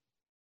them.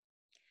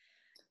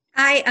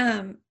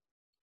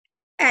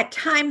 At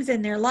times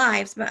in their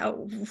lives,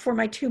 for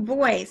my two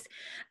boys,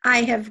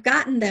 I have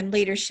gotten them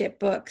leadership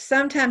books.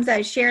 Sometimes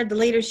I shared the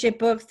leadership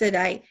books that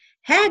I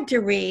had to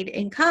read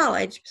in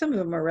college. Some of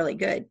them are really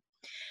good.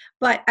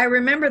 But I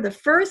remember the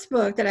first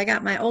book that I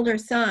got my older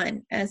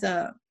son as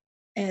an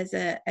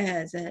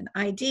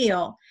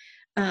ideal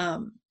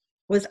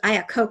was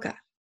Iacocca.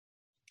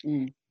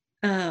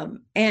 I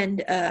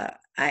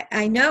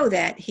know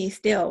that he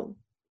still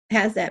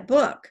has that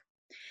book.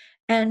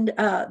 And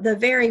the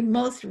very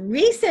most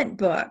recent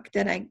book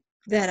that I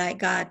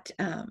got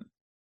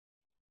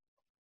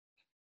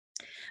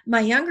my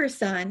younger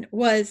son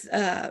was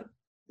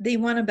the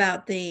one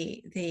about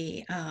the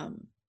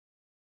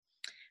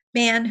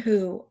man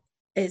who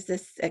is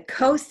a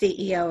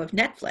co-CEO of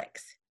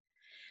Netflix.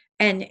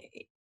 And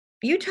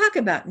you talk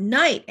about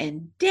night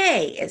and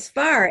day as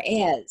far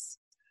as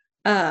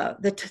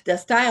the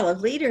style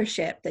of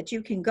leadership that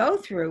you can go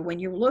through when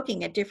you're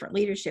looking at different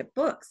leadership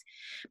books.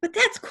 But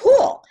that's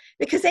cool,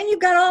 because then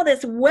you've got all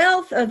this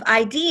wealth of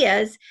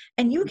ideas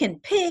and you can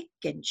pick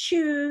and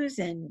choose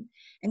and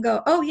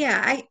go, oh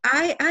yeah,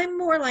 I'm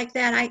more like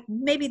that.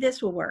 Maybe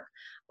this will work.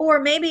 Or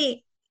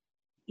maybe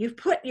you've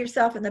put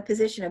yourself in the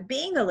position of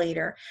being a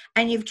leader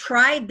and you've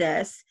tried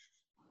this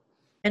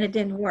and it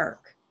didn't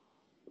work.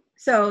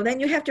 So then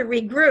you have to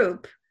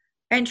regroup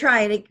and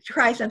try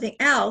something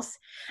else,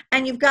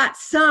 and you've got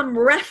some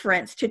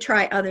reference to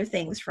try other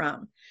things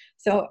from.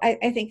 So I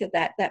think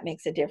that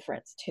makes a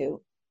difference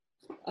too.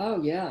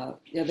 Oh yeah,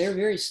 they're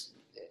very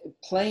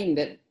plain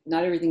that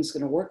not everything's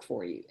going to work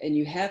for you, and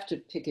you have to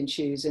pick and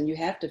choose, and you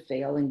have to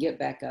fail and get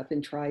back up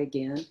and try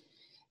again.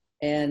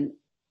 And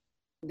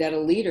that a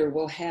leader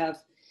will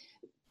have,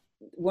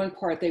 one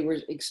part they were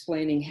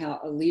explaining how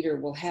a leader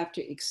will have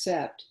to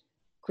accept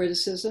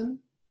criticism,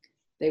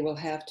 they will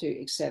have to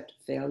accept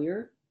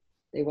failure,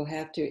 they will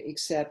have to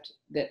accept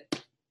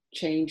that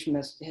change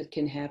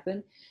can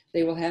happen.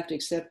 They will have to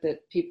accept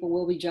that people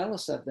will be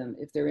jealous of them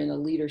if they're in a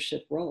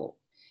leadership role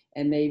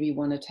and maybe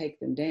want to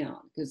take them down,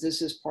 because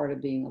this is part of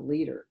being a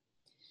leader.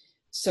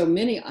 So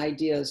many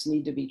ideas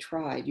need to be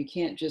tried. You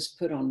can't just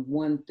put on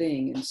one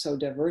thing. And so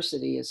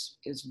diversity is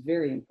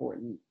very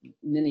important.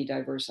 Many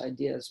diverse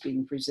ideas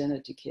being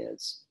presented to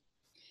kids,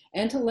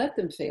 and to let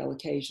them fail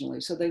occasionally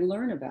so they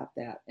learn about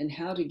that and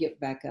how to get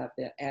back up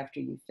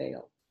after you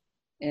fail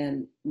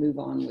and move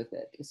on with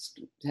it.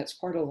 That's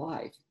part of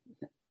life.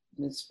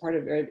 It's part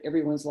of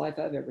everyone's life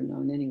I've ever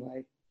known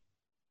anyway.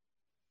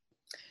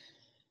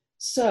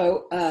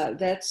 So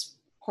that's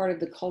part of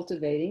the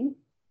cultivating.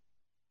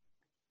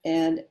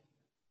 And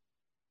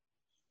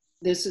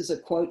this is a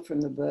quote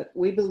from the book.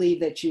 We believe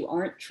that you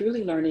aren't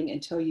truly learning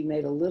until you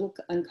made a little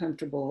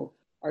uncomfortable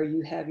or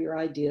you have your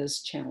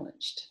ideas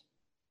challenged.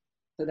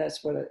 So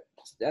that's what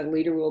a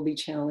leader will be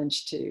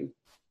challenged to.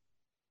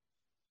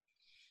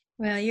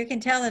 Well, you can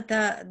tell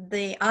that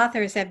the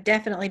authors have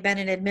definitely been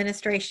in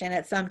administration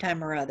at some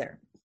time or other.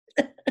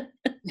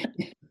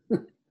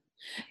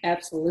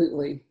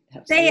 Absolutely.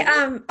 They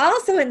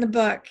also in the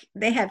book,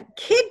 they have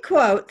kid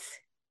quotes,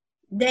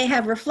 they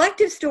have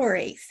reflective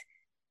stories,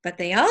 but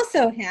they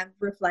also have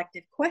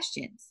reflective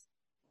questions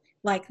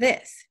like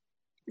this.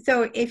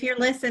 So if you're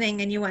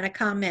listening and you want to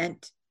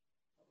comment,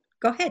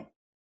 go ahead.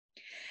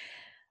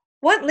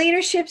 What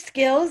leadership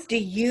skills do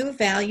you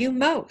value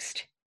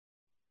most?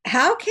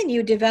 How can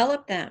you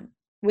develop them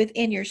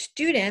within your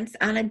students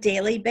on a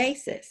daily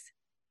basis?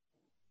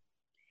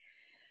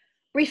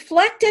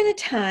 Reflect on a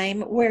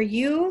time where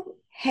you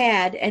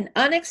had an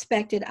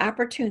unexpected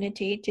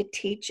opportunity to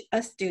teach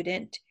a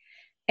student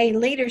a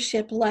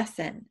leadership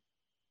lesson.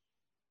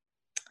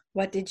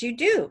 What did you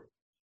do?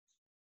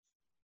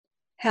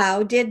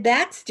 How did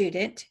that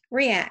student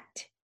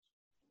react?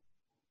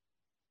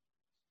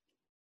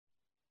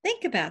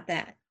 Think about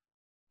that.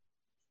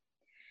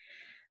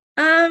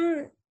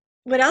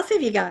 What else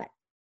have you got?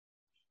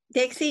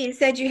 Dixie, you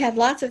said you had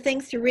lots of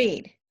things to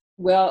read.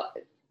 Well,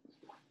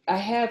 I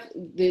have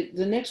the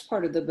next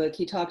part of the book.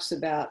 He talks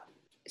about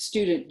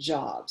student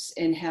jobs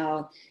and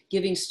how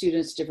giving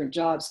students different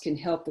jobs can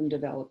help them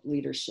develop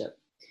leadership.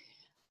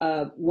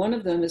 One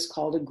of them is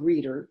called a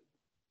greeter.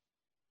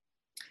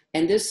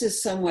 And this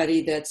is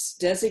somebody that's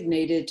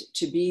designated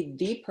to be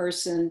the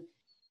person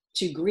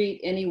to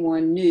greet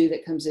anyone new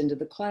that comes into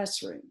the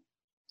classroom.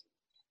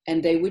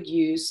 And they would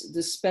use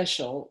the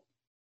special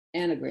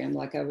anagram,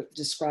 like I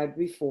described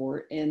before,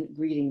 in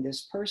greeting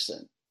this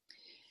person.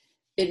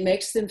 It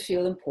makes them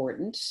feel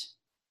important.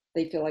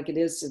 They feel like it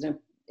is, and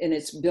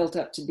it's built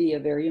up to be a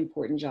very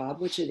important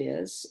job, which it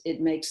is. It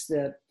makes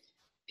the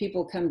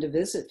people come to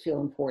visit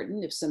feel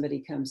important if somebody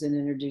comes and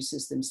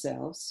introduces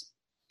themselves.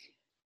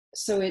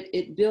 So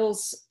it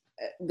builds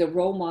the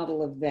role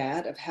model of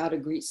that, of how to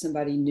greet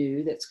somebody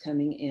new that's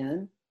coming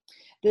in.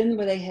 Then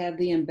they have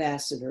the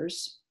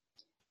ambassadors,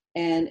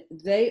 and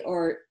they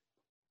are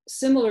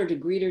similar to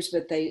greeters,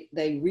 but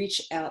they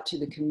reach out to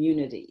the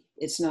community.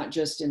 It's not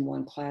just in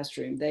one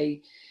classroom.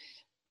 They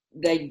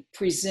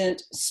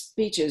present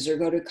speeches or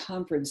go to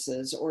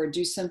conferences or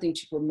do something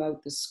to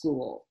promote the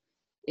school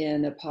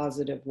in a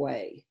positive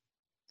way.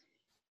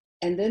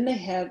 And then they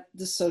have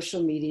the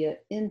social media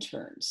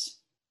interns.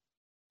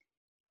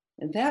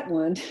 And that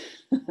one,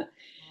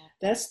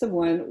 that's the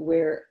one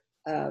where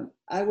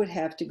I would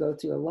have to go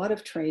through a lot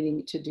of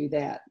training to do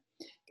that,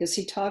 because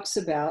he talks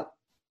about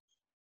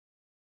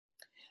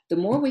the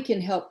more we can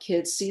help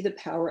kids see the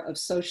power of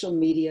social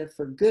media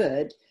for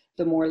good,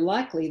 the more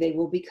likely they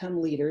will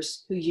become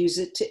leaders who use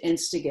it to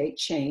instigate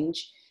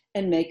change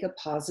and make a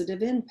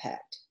positive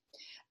impact.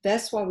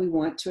 That's why we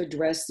want to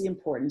address the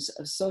importance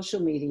of social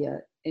media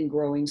in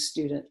growing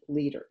student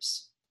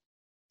leaders.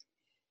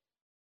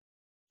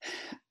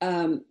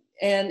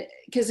 And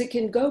because it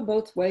can go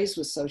both ways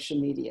with social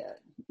media.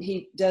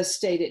 He does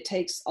state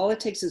all it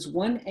takes is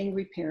one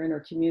angry parent or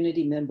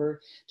community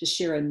member to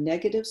share a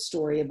negative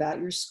story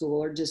about your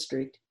school or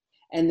district,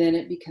 and then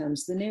it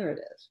becomes the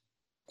narrative.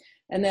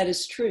 And that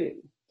is true.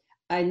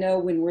 I know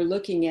when we're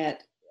looking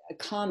at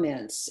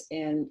comments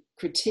and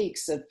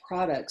critiques of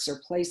products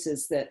or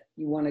places that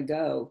you want to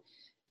go,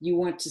 you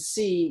want to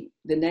see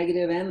the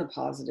negative and the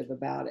positive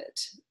about it,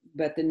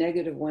 but the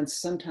negative ones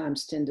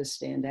sometimes tend to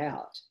stand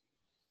out.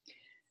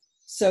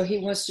 So he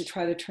wants to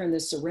try to turn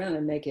this around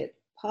and make it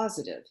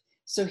positive.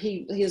 So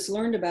he has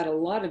learned about a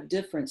lot of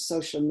different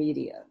social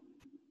media.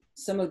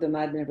 Some of them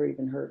I'd never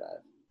even heard of.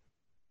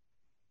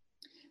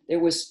 There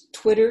was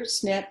Twitter,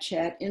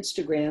 Snapchat,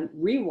 Instagram,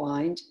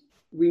 Rewind,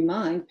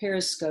 Remind,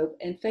 Periscope,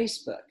 and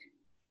Facebook,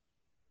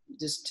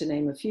 just to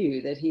name a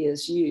few that he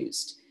has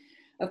used.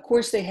 Of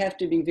course, they have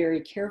to be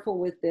very careful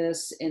with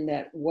this, in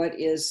that what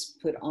is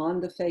put on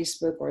the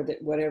Facebook or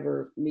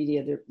whatever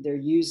media they're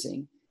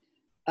using.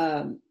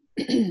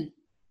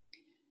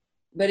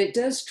 But it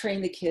does train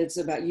the kids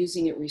about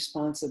using it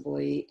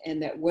responsibly, and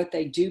that what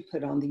they do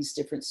put on these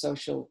different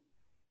social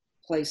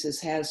places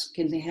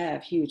can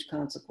have huge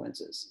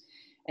consequences,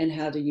 and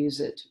how to use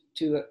it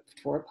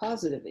for a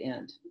positive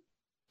end.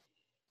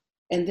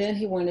 And then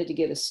he wanted to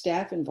get a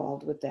staff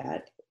involved with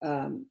that.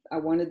 I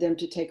wanted them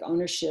to take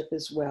ownership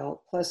as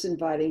well, plus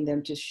inviting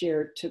them to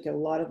share took a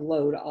lot of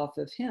load off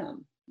of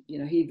him. You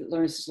know, he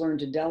learned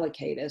to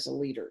delegate as a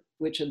leader,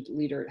 which a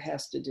leader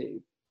has to do.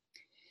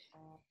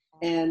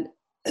 And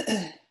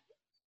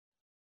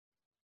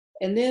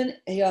then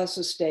he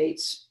also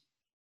states,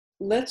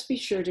 let's be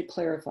sure to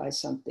clarify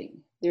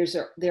something.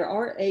 There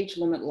are age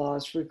limit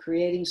laws for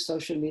creating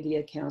social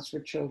media accounts for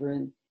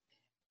children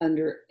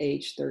under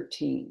age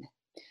 13.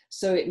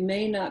 So it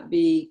may not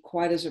be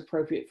quite as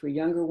appropriate for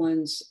younger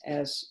ones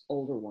as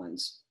older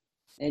ones.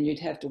 And you'd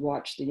have to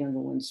watch the younger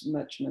ones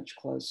much, much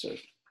closer.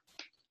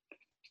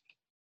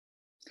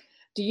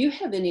 Do you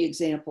have any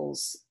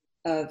examples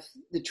of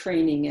the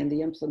training and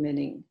the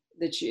implementing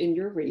that in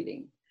your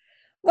reading?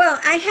 Well,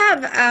 I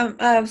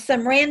have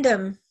some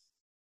random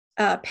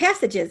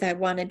passages I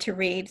wanted to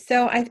read,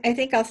 so I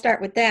think I'll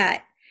start with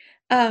that.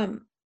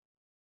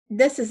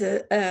 This is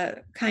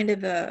a kind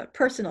of a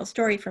personal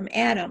story from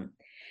Adam.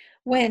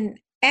 When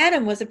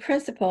Adam was a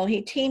principal,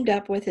 he teamed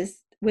up with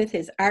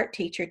his art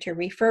teacher to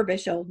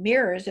refurbish old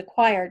mirrors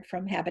acquired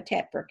from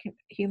Habitat for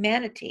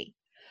Humanity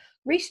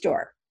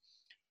Restore.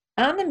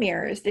 On the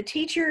mirrors, the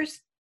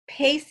teachers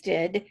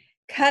pasted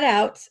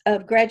cutouts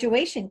of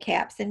graduation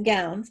caps and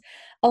gowns,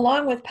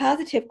 along with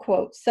positive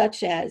quotes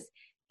such as,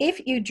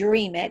 "If you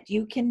dream it,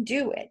 you can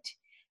do it,"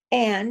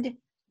 and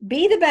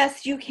 "Be the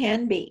best you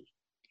can be."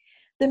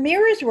 The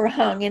mirrors were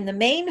hung in the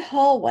main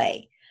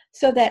hallway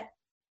so that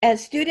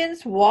as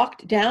students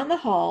walked down the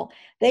hall,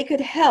 they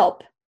could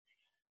help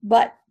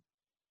but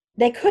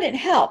they couldn't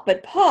help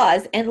but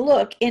pause and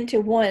look into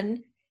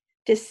one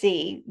to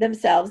see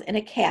themselves in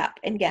a cap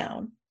and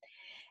gown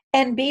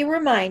and be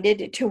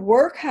reminded to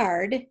work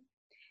hard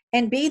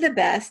and be the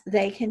best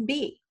they can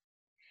be.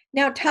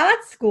 Now,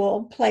 Todd's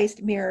school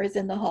placed mirrors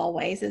in the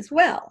hallways as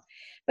well,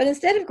 but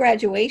instead of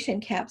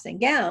graduation caps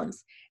and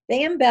gowns,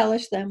 they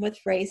embellished them with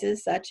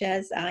phrases such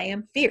as, I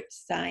am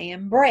fierce, I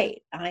am brave,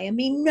 I am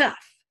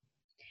enough.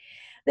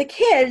 The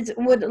kids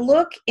would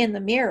look in the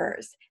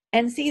mirrors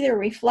and see their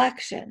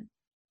reflection,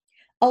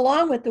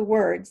 along with the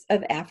words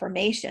of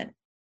affirmation.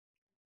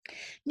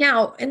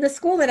 Now, in the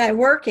school that I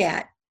work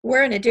at,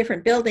 we're in a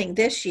different building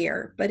this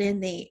year, but in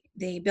the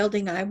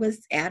building I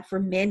was at for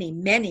many,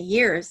 many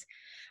years,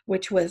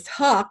 which was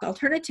Hawk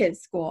Alternative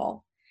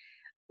School,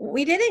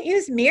 we didn't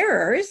use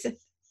mirrors.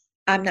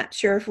 I'm not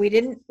sure if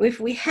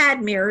we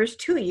had mirrors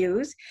to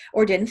use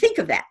or didn't think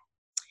of that.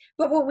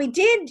 But what we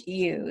did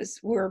use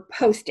were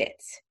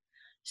Post-its.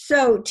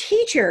 So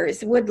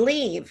teachers would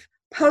leave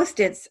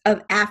Post-its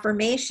of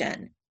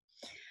affirmation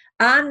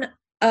on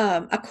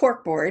a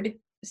corkboard.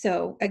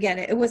 So again,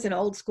 it was an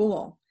old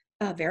school,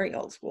 very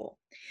old school,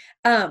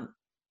 on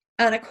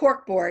a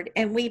corkboard,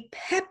 and we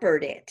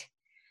peppered it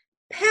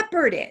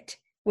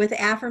with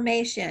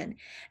affirmation.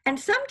 And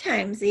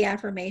sometimes the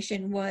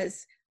affirmation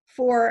was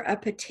for a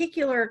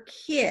particular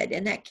kid,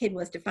 and that kid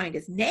was to find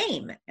his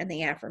name in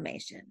the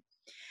affirmation.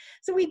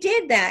 So we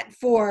did that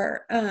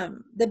for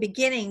the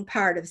beginning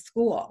part of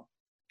school.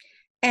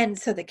 And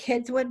so the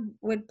kids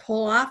would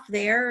pull off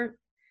their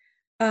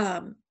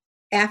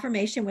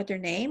affirmation with their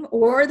name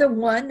or the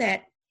one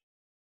that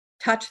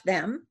touched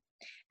them,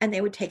 and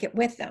they would take it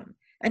with them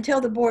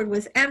until the board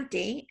was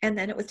empty, and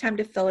then it was time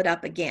to fill it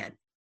up again.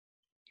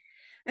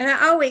 And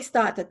I always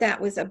thought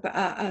that was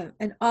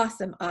an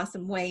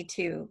awesome way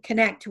to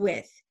connect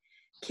with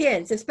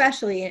kids,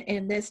 especially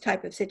in this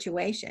type of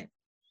situation.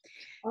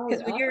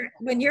 Because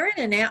when you're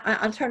in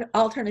an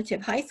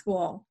alternative high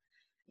school,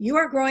 you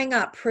are growing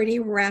up pretty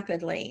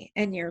rapidly,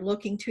 and you're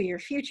looking to your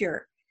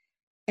future.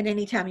 And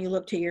anytime you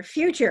look to your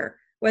future,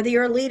 whether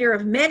you're a leader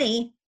of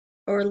many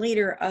or a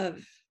leader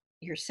of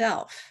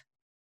yourself,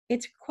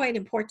 it's quite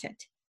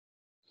important.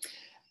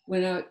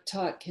 When I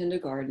taught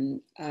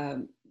kindergarten,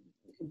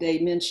 they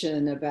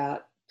mention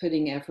about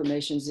putting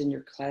affirmations in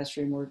your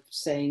classroom or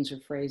sayings or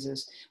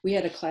phrases. We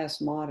had a class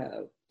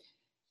motto,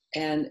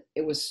 and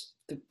it was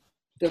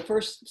the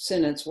first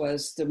sentence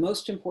was, the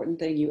most important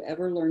thing you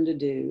ever learn to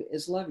do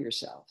is love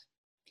yourself.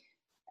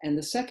 And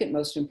the second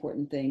most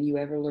important thing you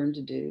ever learn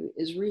to do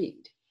is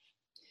read.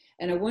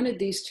 And I wanted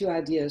these two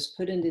ideas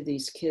put into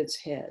these kids'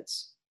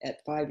 heads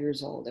at 5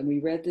 years old. And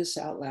we read this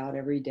out loud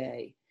every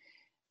day.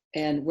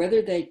 And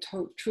whether they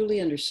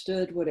truly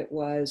understood what it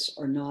was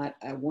or not,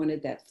 I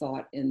wanted that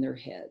thought in their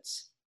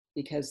heads,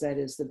 because that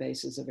is the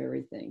basis of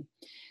everything.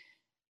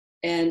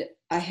 And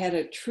I had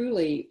a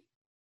truly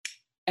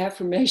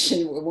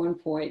affirmation at one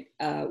point.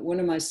 One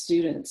of my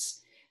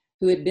students,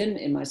 who had been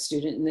in my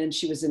student, and then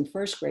she was in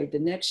first grade the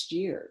next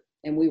year,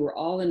 and we were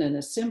all in an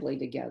assembly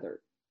together.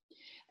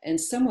 And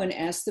someone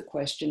asked the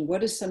question,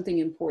 what is something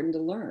important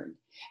to learn?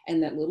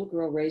 And that little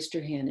girl raised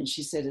her hand and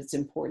she said, it's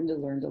important to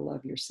learn to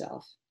love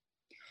yourself.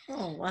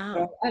 Oh, wow.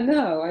 So I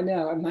know.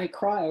 I might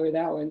cry over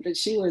that one, but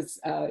she was,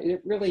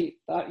 it really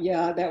thought,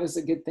 yeah, that was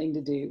a good thing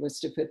to do,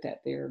 was to put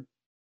that there.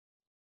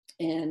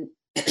 And,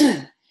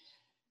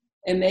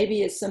 and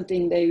maybe it's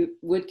something they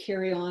would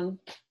carry on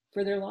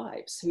for their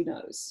lives. Who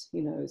knows?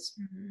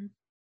 Mm-hmm.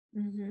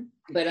 Mm-hmm.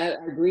 But I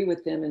agree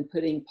with them in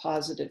putting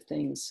positive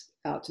things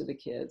out to the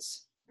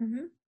kids.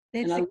 Mm-hmm.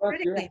 It's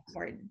critically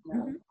important. Yeah.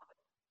 Mm-hmm.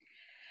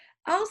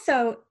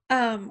 Also,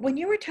 when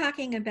you were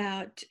talking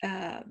about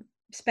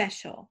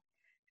special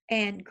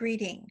and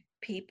greeting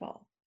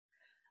people,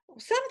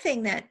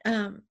 something that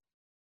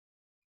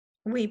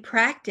we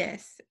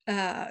practice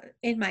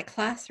in my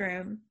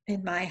classroom,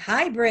 in my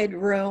hybrid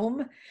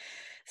room,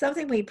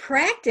 something we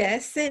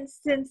practice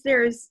since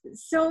there's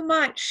so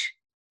much.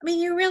 I mean,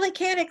 you really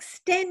can't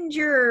extend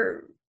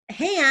your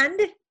hand.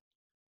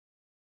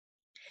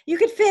 You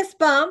could fist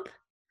bump.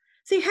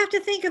 So you have to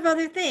think of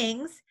other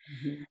things.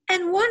 Mm-hmm.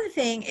 And one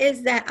thing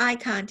is that eye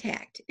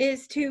contact,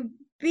 is to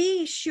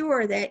be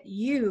sure that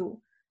you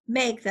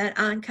make that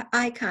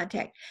eye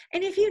contact.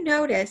 And if you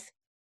notice,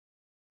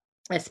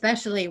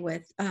 especially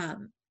with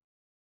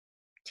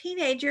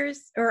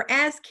teenagers, or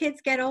as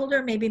kids get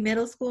older, maybe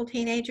middle school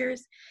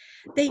teenagers,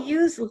 they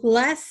use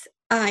less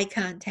eye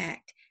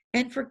contact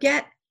and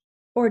forget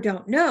or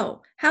don't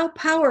know how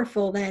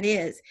powerful that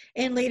is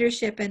in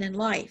leadership and in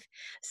life.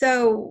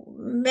 So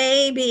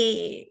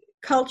maybe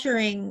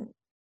culturing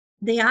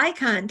the eye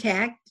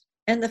contact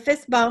and the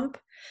fist bump,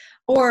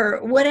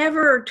 or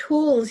whatever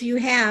tools you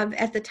have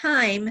at the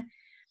time,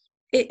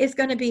 it is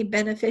going to be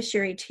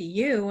beneficiary to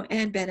you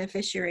and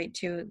beneficiary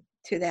to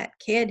that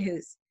kid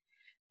who's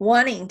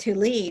wanting to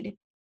lead.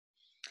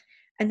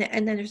 And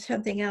then there's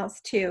something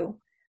else too.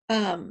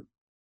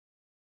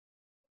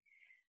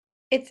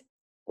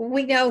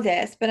 We know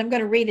this, but I'm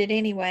going to read it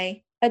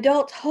anyway.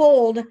 Adults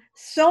hold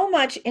so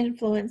much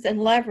influence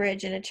and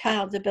leverage in a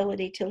child's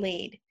ability to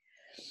lead.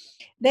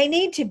 They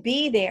need to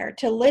be there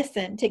to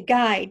listen, to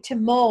guide, to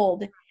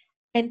mold,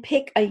 and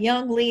pick a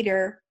young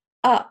leader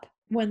up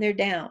when they're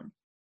down.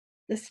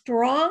 The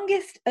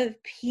strongest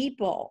of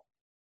people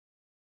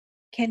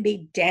can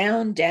be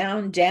down,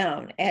 down,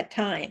 down at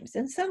times,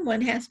 and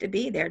someone has to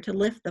be there to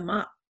lift them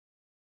up.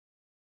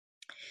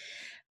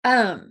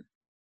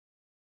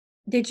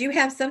 Did you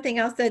have something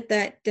else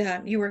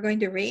that you were going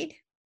to read?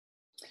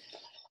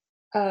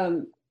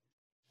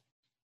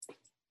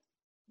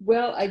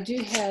 Well, I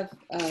do have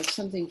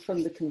something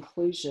from the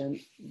conclusion.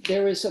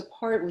 There is a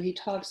part where he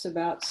talks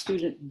about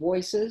student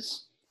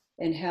voices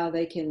and how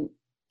they can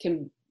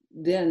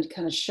then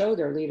kind of show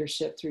their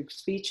leadership through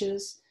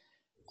speeches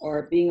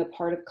or being a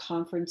part of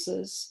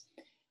conferences,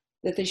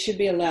 that they should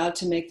be allowed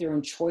to make their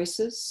own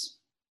choices.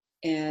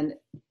 And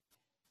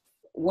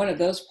one of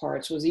those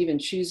parts was even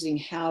choosing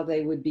how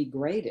they would be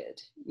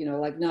graded. You know,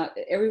 like not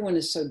everyone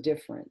is so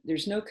different.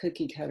 There's no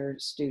cookie cutter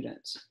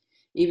student,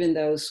 even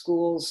though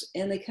schools,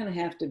 and they kind of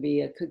have to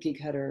be a cookie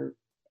cutter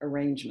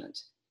arrangement.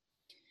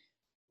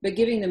 But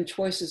giving them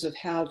choices of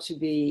how to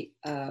be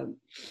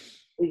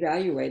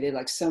evaluated,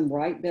 like some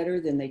write better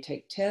than they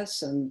take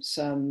tests,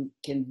 some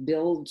can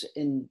build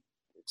in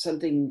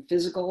something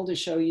physical to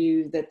show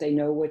you that they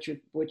know what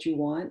you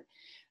want.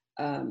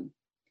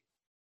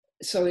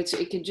 So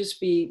it could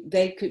just be,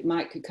 they could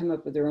come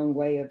up with their own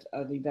way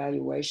of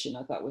evaluation.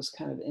 I thought was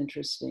kind of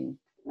interesting.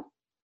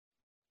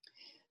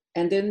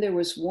 And then there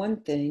was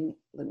one thing,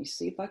 let me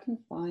see if I can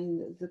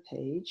find the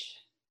page.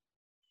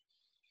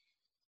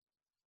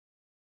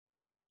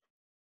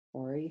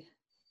 Sorry.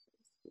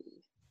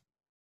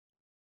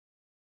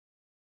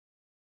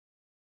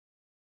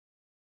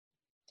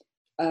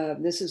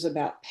 This is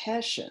about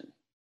passion,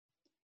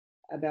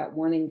 about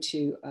wanting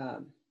to,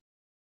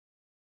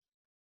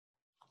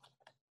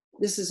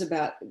 this is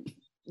about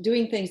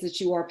doing things that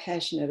you are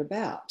passionate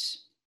about.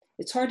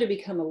 It's hard to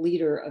become a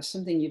leader of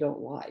something you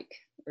don't like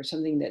or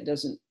something that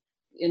doesn't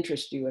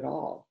interest you at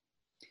all.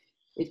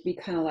 It'd be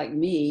kind of like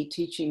me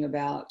teaching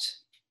about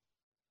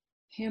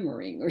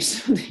hammering or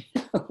something.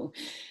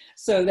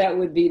 So that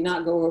would be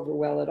not go over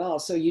well at all.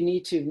 So you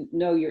need to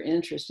know your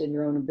interest and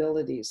your own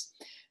abilities.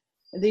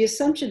 The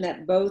assumption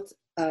that both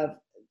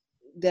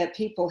that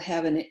people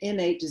have an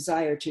innate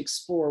desire to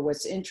explore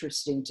what's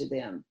interesting to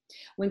them.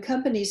 When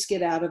companies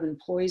get out of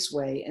employees'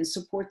 way and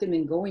support them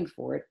in going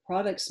for it,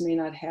 products may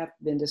not have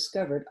been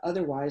discovered,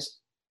 otherwise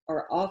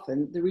are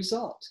often the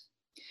result.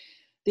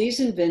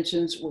 These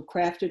inventions were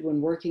crafted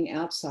when working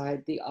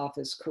outside the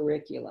office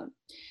curriculum.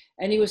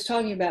 And he was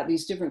talking about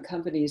these different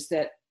companies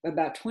that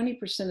about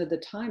 20% of the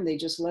time, they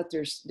just let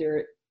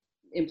their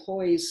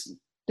employees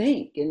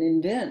think and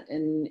invent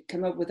and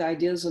come up with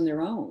ideas on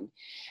their own.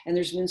 And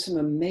there's been some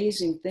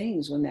amazing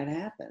things when that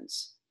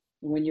happens,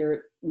 when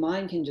your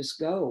mind can just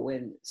go.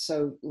 And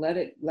so let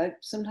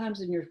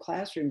sometimes in your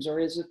classrooms or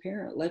as a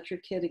parent, let your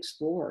kid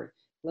explore,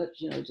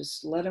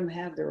 just let them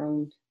have their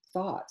own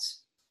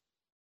thoughts.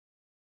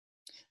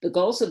 The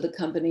goals of the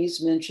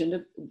companies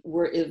mentioned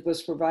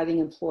was providing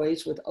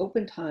employees with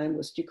open time,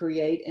 was to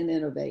create and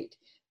innovate.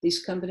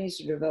 These companies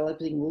are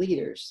developing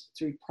leaders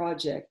through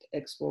project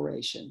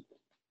exploration.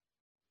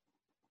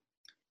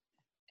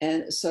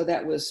 And so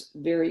that was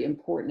very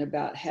important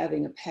about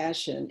having a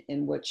passion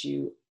in what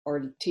you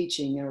are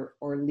teaching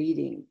or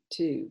leading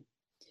to.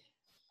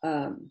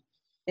 And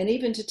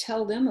even to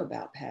tell them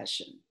about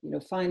passion,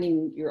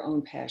 finding your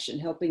own passion,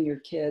 helping your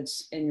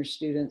kids and your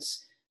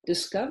students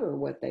discover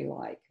what they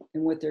like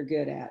and what they're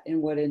good at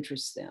and what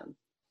interests them,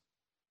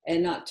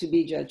 and not to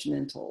be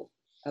judgmental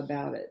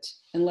about it,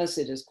 unless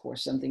it is, of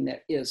course, something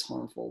that is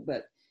harmful,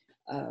 but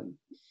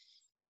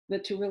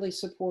to really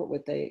support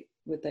what they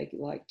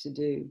like to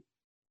do.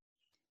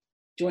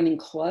 Joining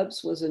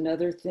clubs was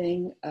another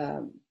thing.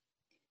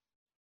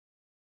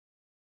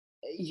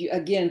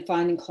 Again,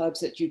 finding clubs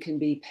that you can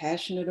be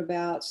passionate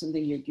about,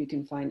 something you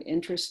can find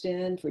interest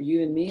in. For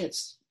you and me,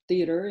 it's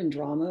theater and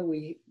drama.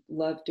 We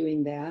love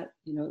doing that.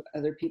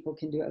 Other people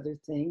can do other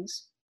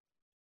things.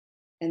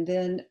 And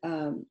then,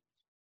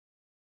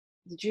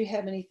 did you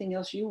have anything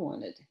else you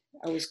wanted?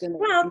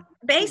 Well,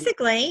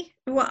 basically,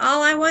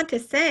 all I want to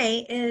say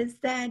is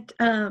that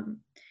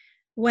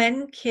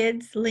When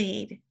Kids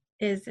Lead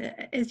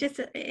it's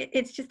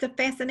just a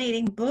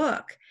fascinating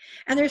book,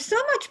 and there's so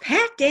much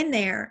packed in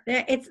there.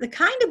 It's the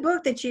kind of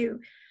book that you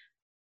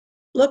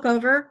look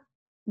over,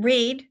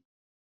 read,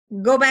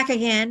 go back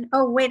again.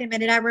 Oh, wait a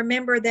minute, I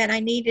remember that I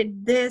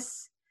needed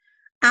this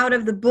out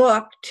of the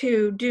book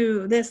to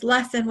do this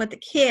lesson with the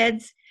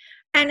kids.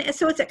 And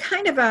so it's a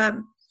kind of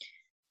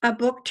a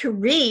book to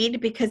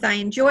read because I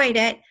enjoyed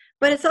it,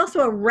 but it's also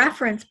a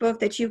reference book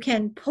that you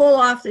can pull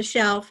off the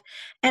shelf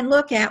and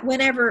look at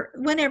whenever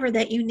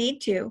that you need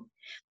to.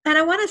 And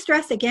I want to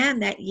stress again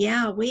that,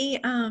 we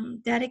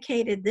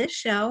dedicated this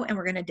show, and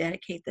we're going to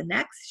dedicate the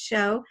next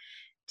show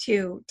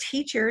to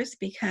teachers,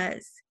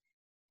 because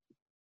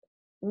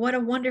what a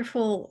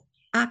wonderful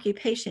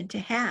occupation to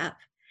have,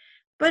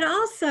 but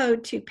also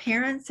to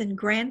parents and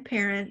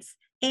grandparents,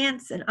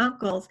 aunts and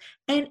uncles,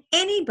 and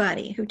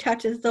anybody who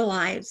touches the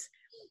lives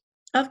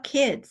of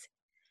kids.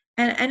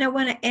 And I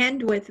want to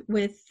end with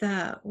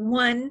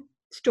one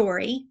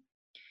story.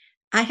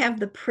 I have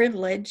the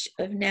privilege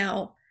of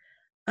now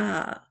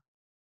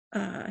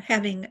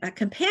having a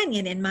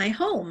companion in my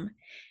home,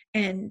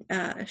 and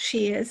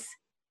she is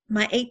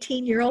my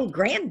 18-year-old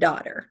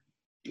granddaughter.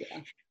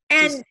 Yeah.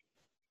 And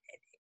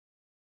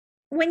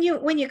when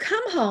you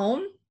come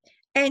home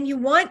and you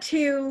want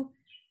to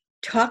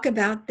talk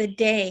about the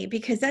day,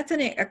 because that's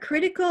a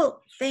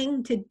critical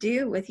thing to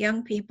do with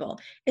young people,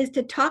 is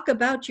to talk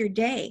about your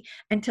day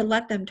and to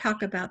let them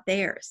talk about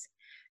theirs.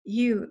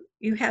 You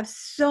have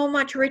so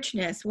much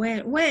richness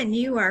when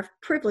you are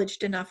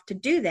privileged enough to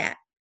do that.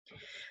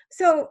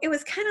 So it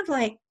was kind of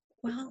like,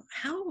 well,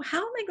 how am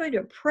I going to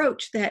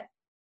approach that?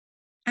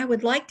 I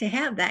would like to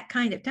have that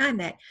kind of time,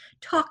 that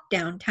talk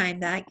down time.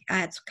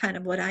 That's kind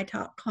of what I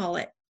call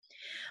it.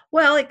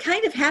 Well, it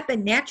kind of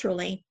happened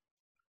naturally.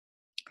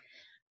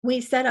 We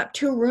set up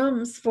 2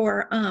 rooms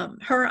for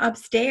her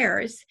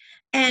upstairs,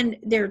 and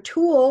there are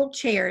 2 old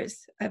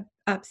chairs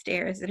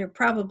upstairs that are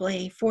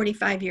probably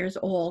 45 years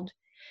old.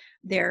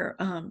 They're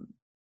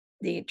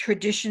the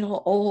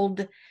traditional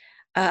old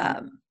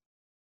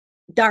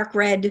dark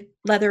red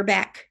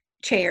leatherback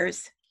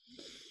chairs.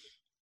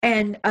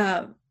 And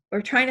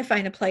we're trying to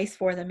find a place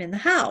for them in the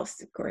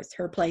house. Of course,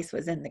 her place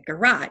was in the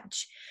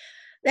garage.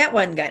 That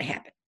wasn't going to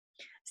happen.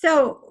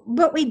 So,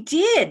 but we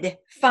did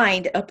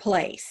find a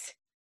place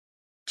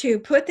to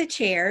put the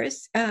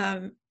chairs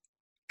kind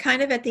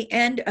of at the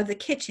end of the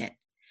kitchen.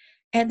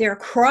 And they're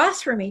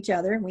across from each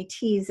other. And we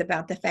tease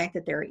about the fact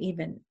that they're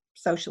even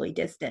socially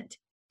distant.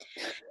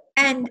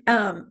 And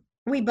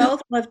we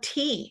both love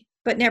tea,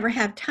 but never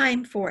have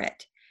time for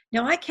it.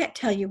 Now, I can't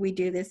tell you we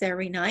do this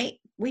every night.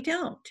 We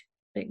don't.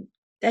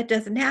 That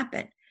doesn't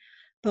happen.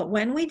 But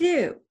when we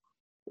do,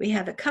 we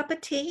have a cup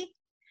of tea,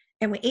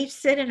 and we each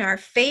sit in our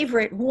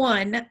favorite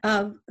one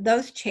of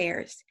those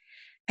chairs,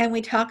 and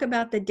we talk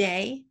about the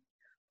day,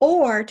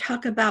 or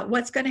talk about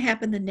what's going to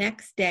happen the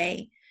next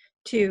day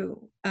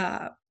to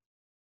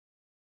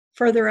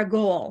further a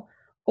goal,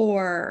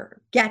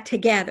 or get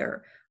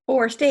together,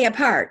 or stay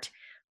apart,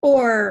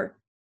 or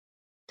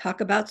talk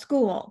about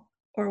school,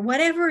 or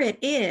whatever it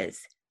is.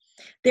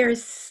 There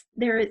is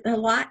a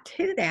lot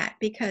to that,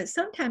 because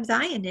sometimes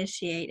I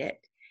initiate it,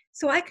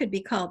 so I could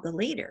be called the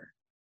leader,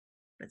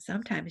 but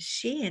sometimes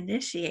she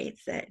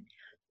initiates it,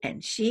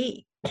 and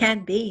she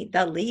can be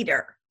the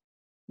leader.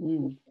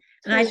 And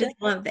I just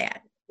love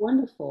that.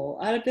 Wonderful.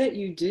 I bet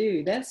you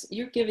do.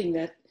 You're giving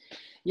that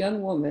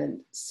young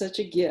woman such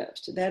a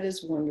gift. That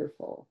is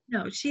wonderful.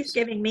 No, she's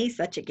giving me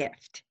such a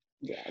gift.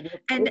 Yeah.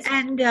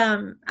 And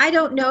I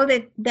don't know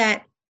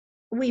that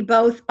we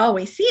both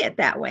always see it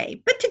that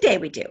way, but today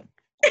we do.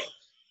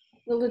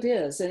 Well, it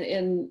is.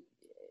 And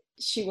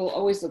she will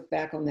always look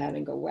back on that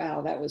and go,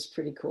 wow, that was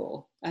pretty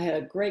cool. I had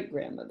a great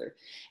grandmother.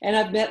 And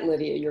I've met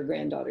Lydia, your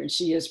granddaughter, and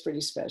she is pretty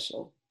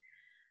special.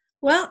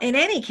 Well, in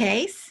any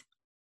case,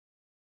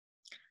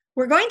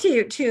 we're going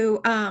to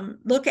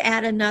look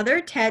at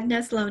another Ted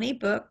Nesloney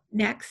book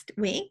next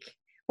week,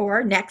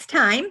 or next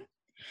time.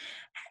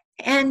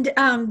 And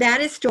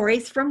that is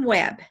Stories from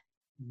Webb.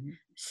 Mm-hmm.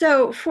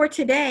 So for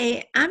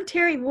today, I'm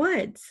Terry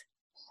Woods.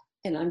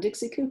 And I'm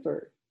Dixie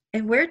Cooper.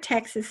 And we're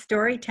Texas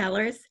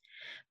Storytellers,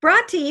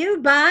 brought to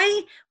you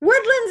by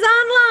Woodlands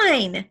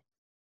Online.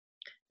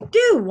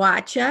 Do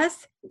watch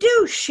us.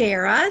 Do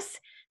share us.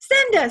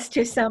 Send us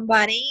to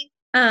somebody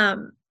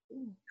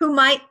who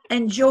might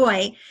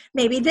enjoy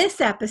maybe this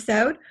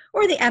episode,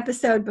 or the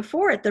episode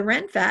before at the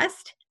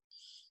Renfest,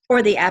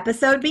 or the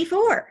episode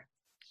before.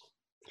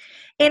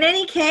 In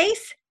any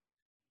case,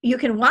 you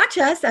can watch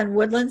us on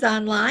Woodlands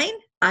Online,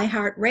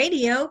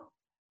 iHeartRadio,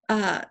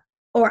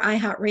 or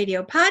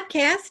iHeartRadio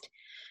Podcast,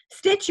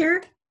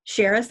 Stitcher.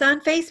 Share us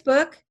on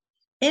Facebook,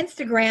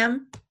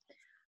 Instagram,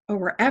 or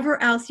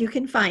wherever else you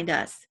can find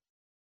us.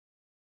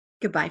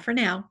 Goodbye for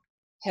now.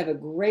 Have a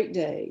great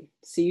day.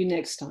 See you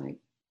next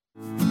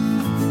time.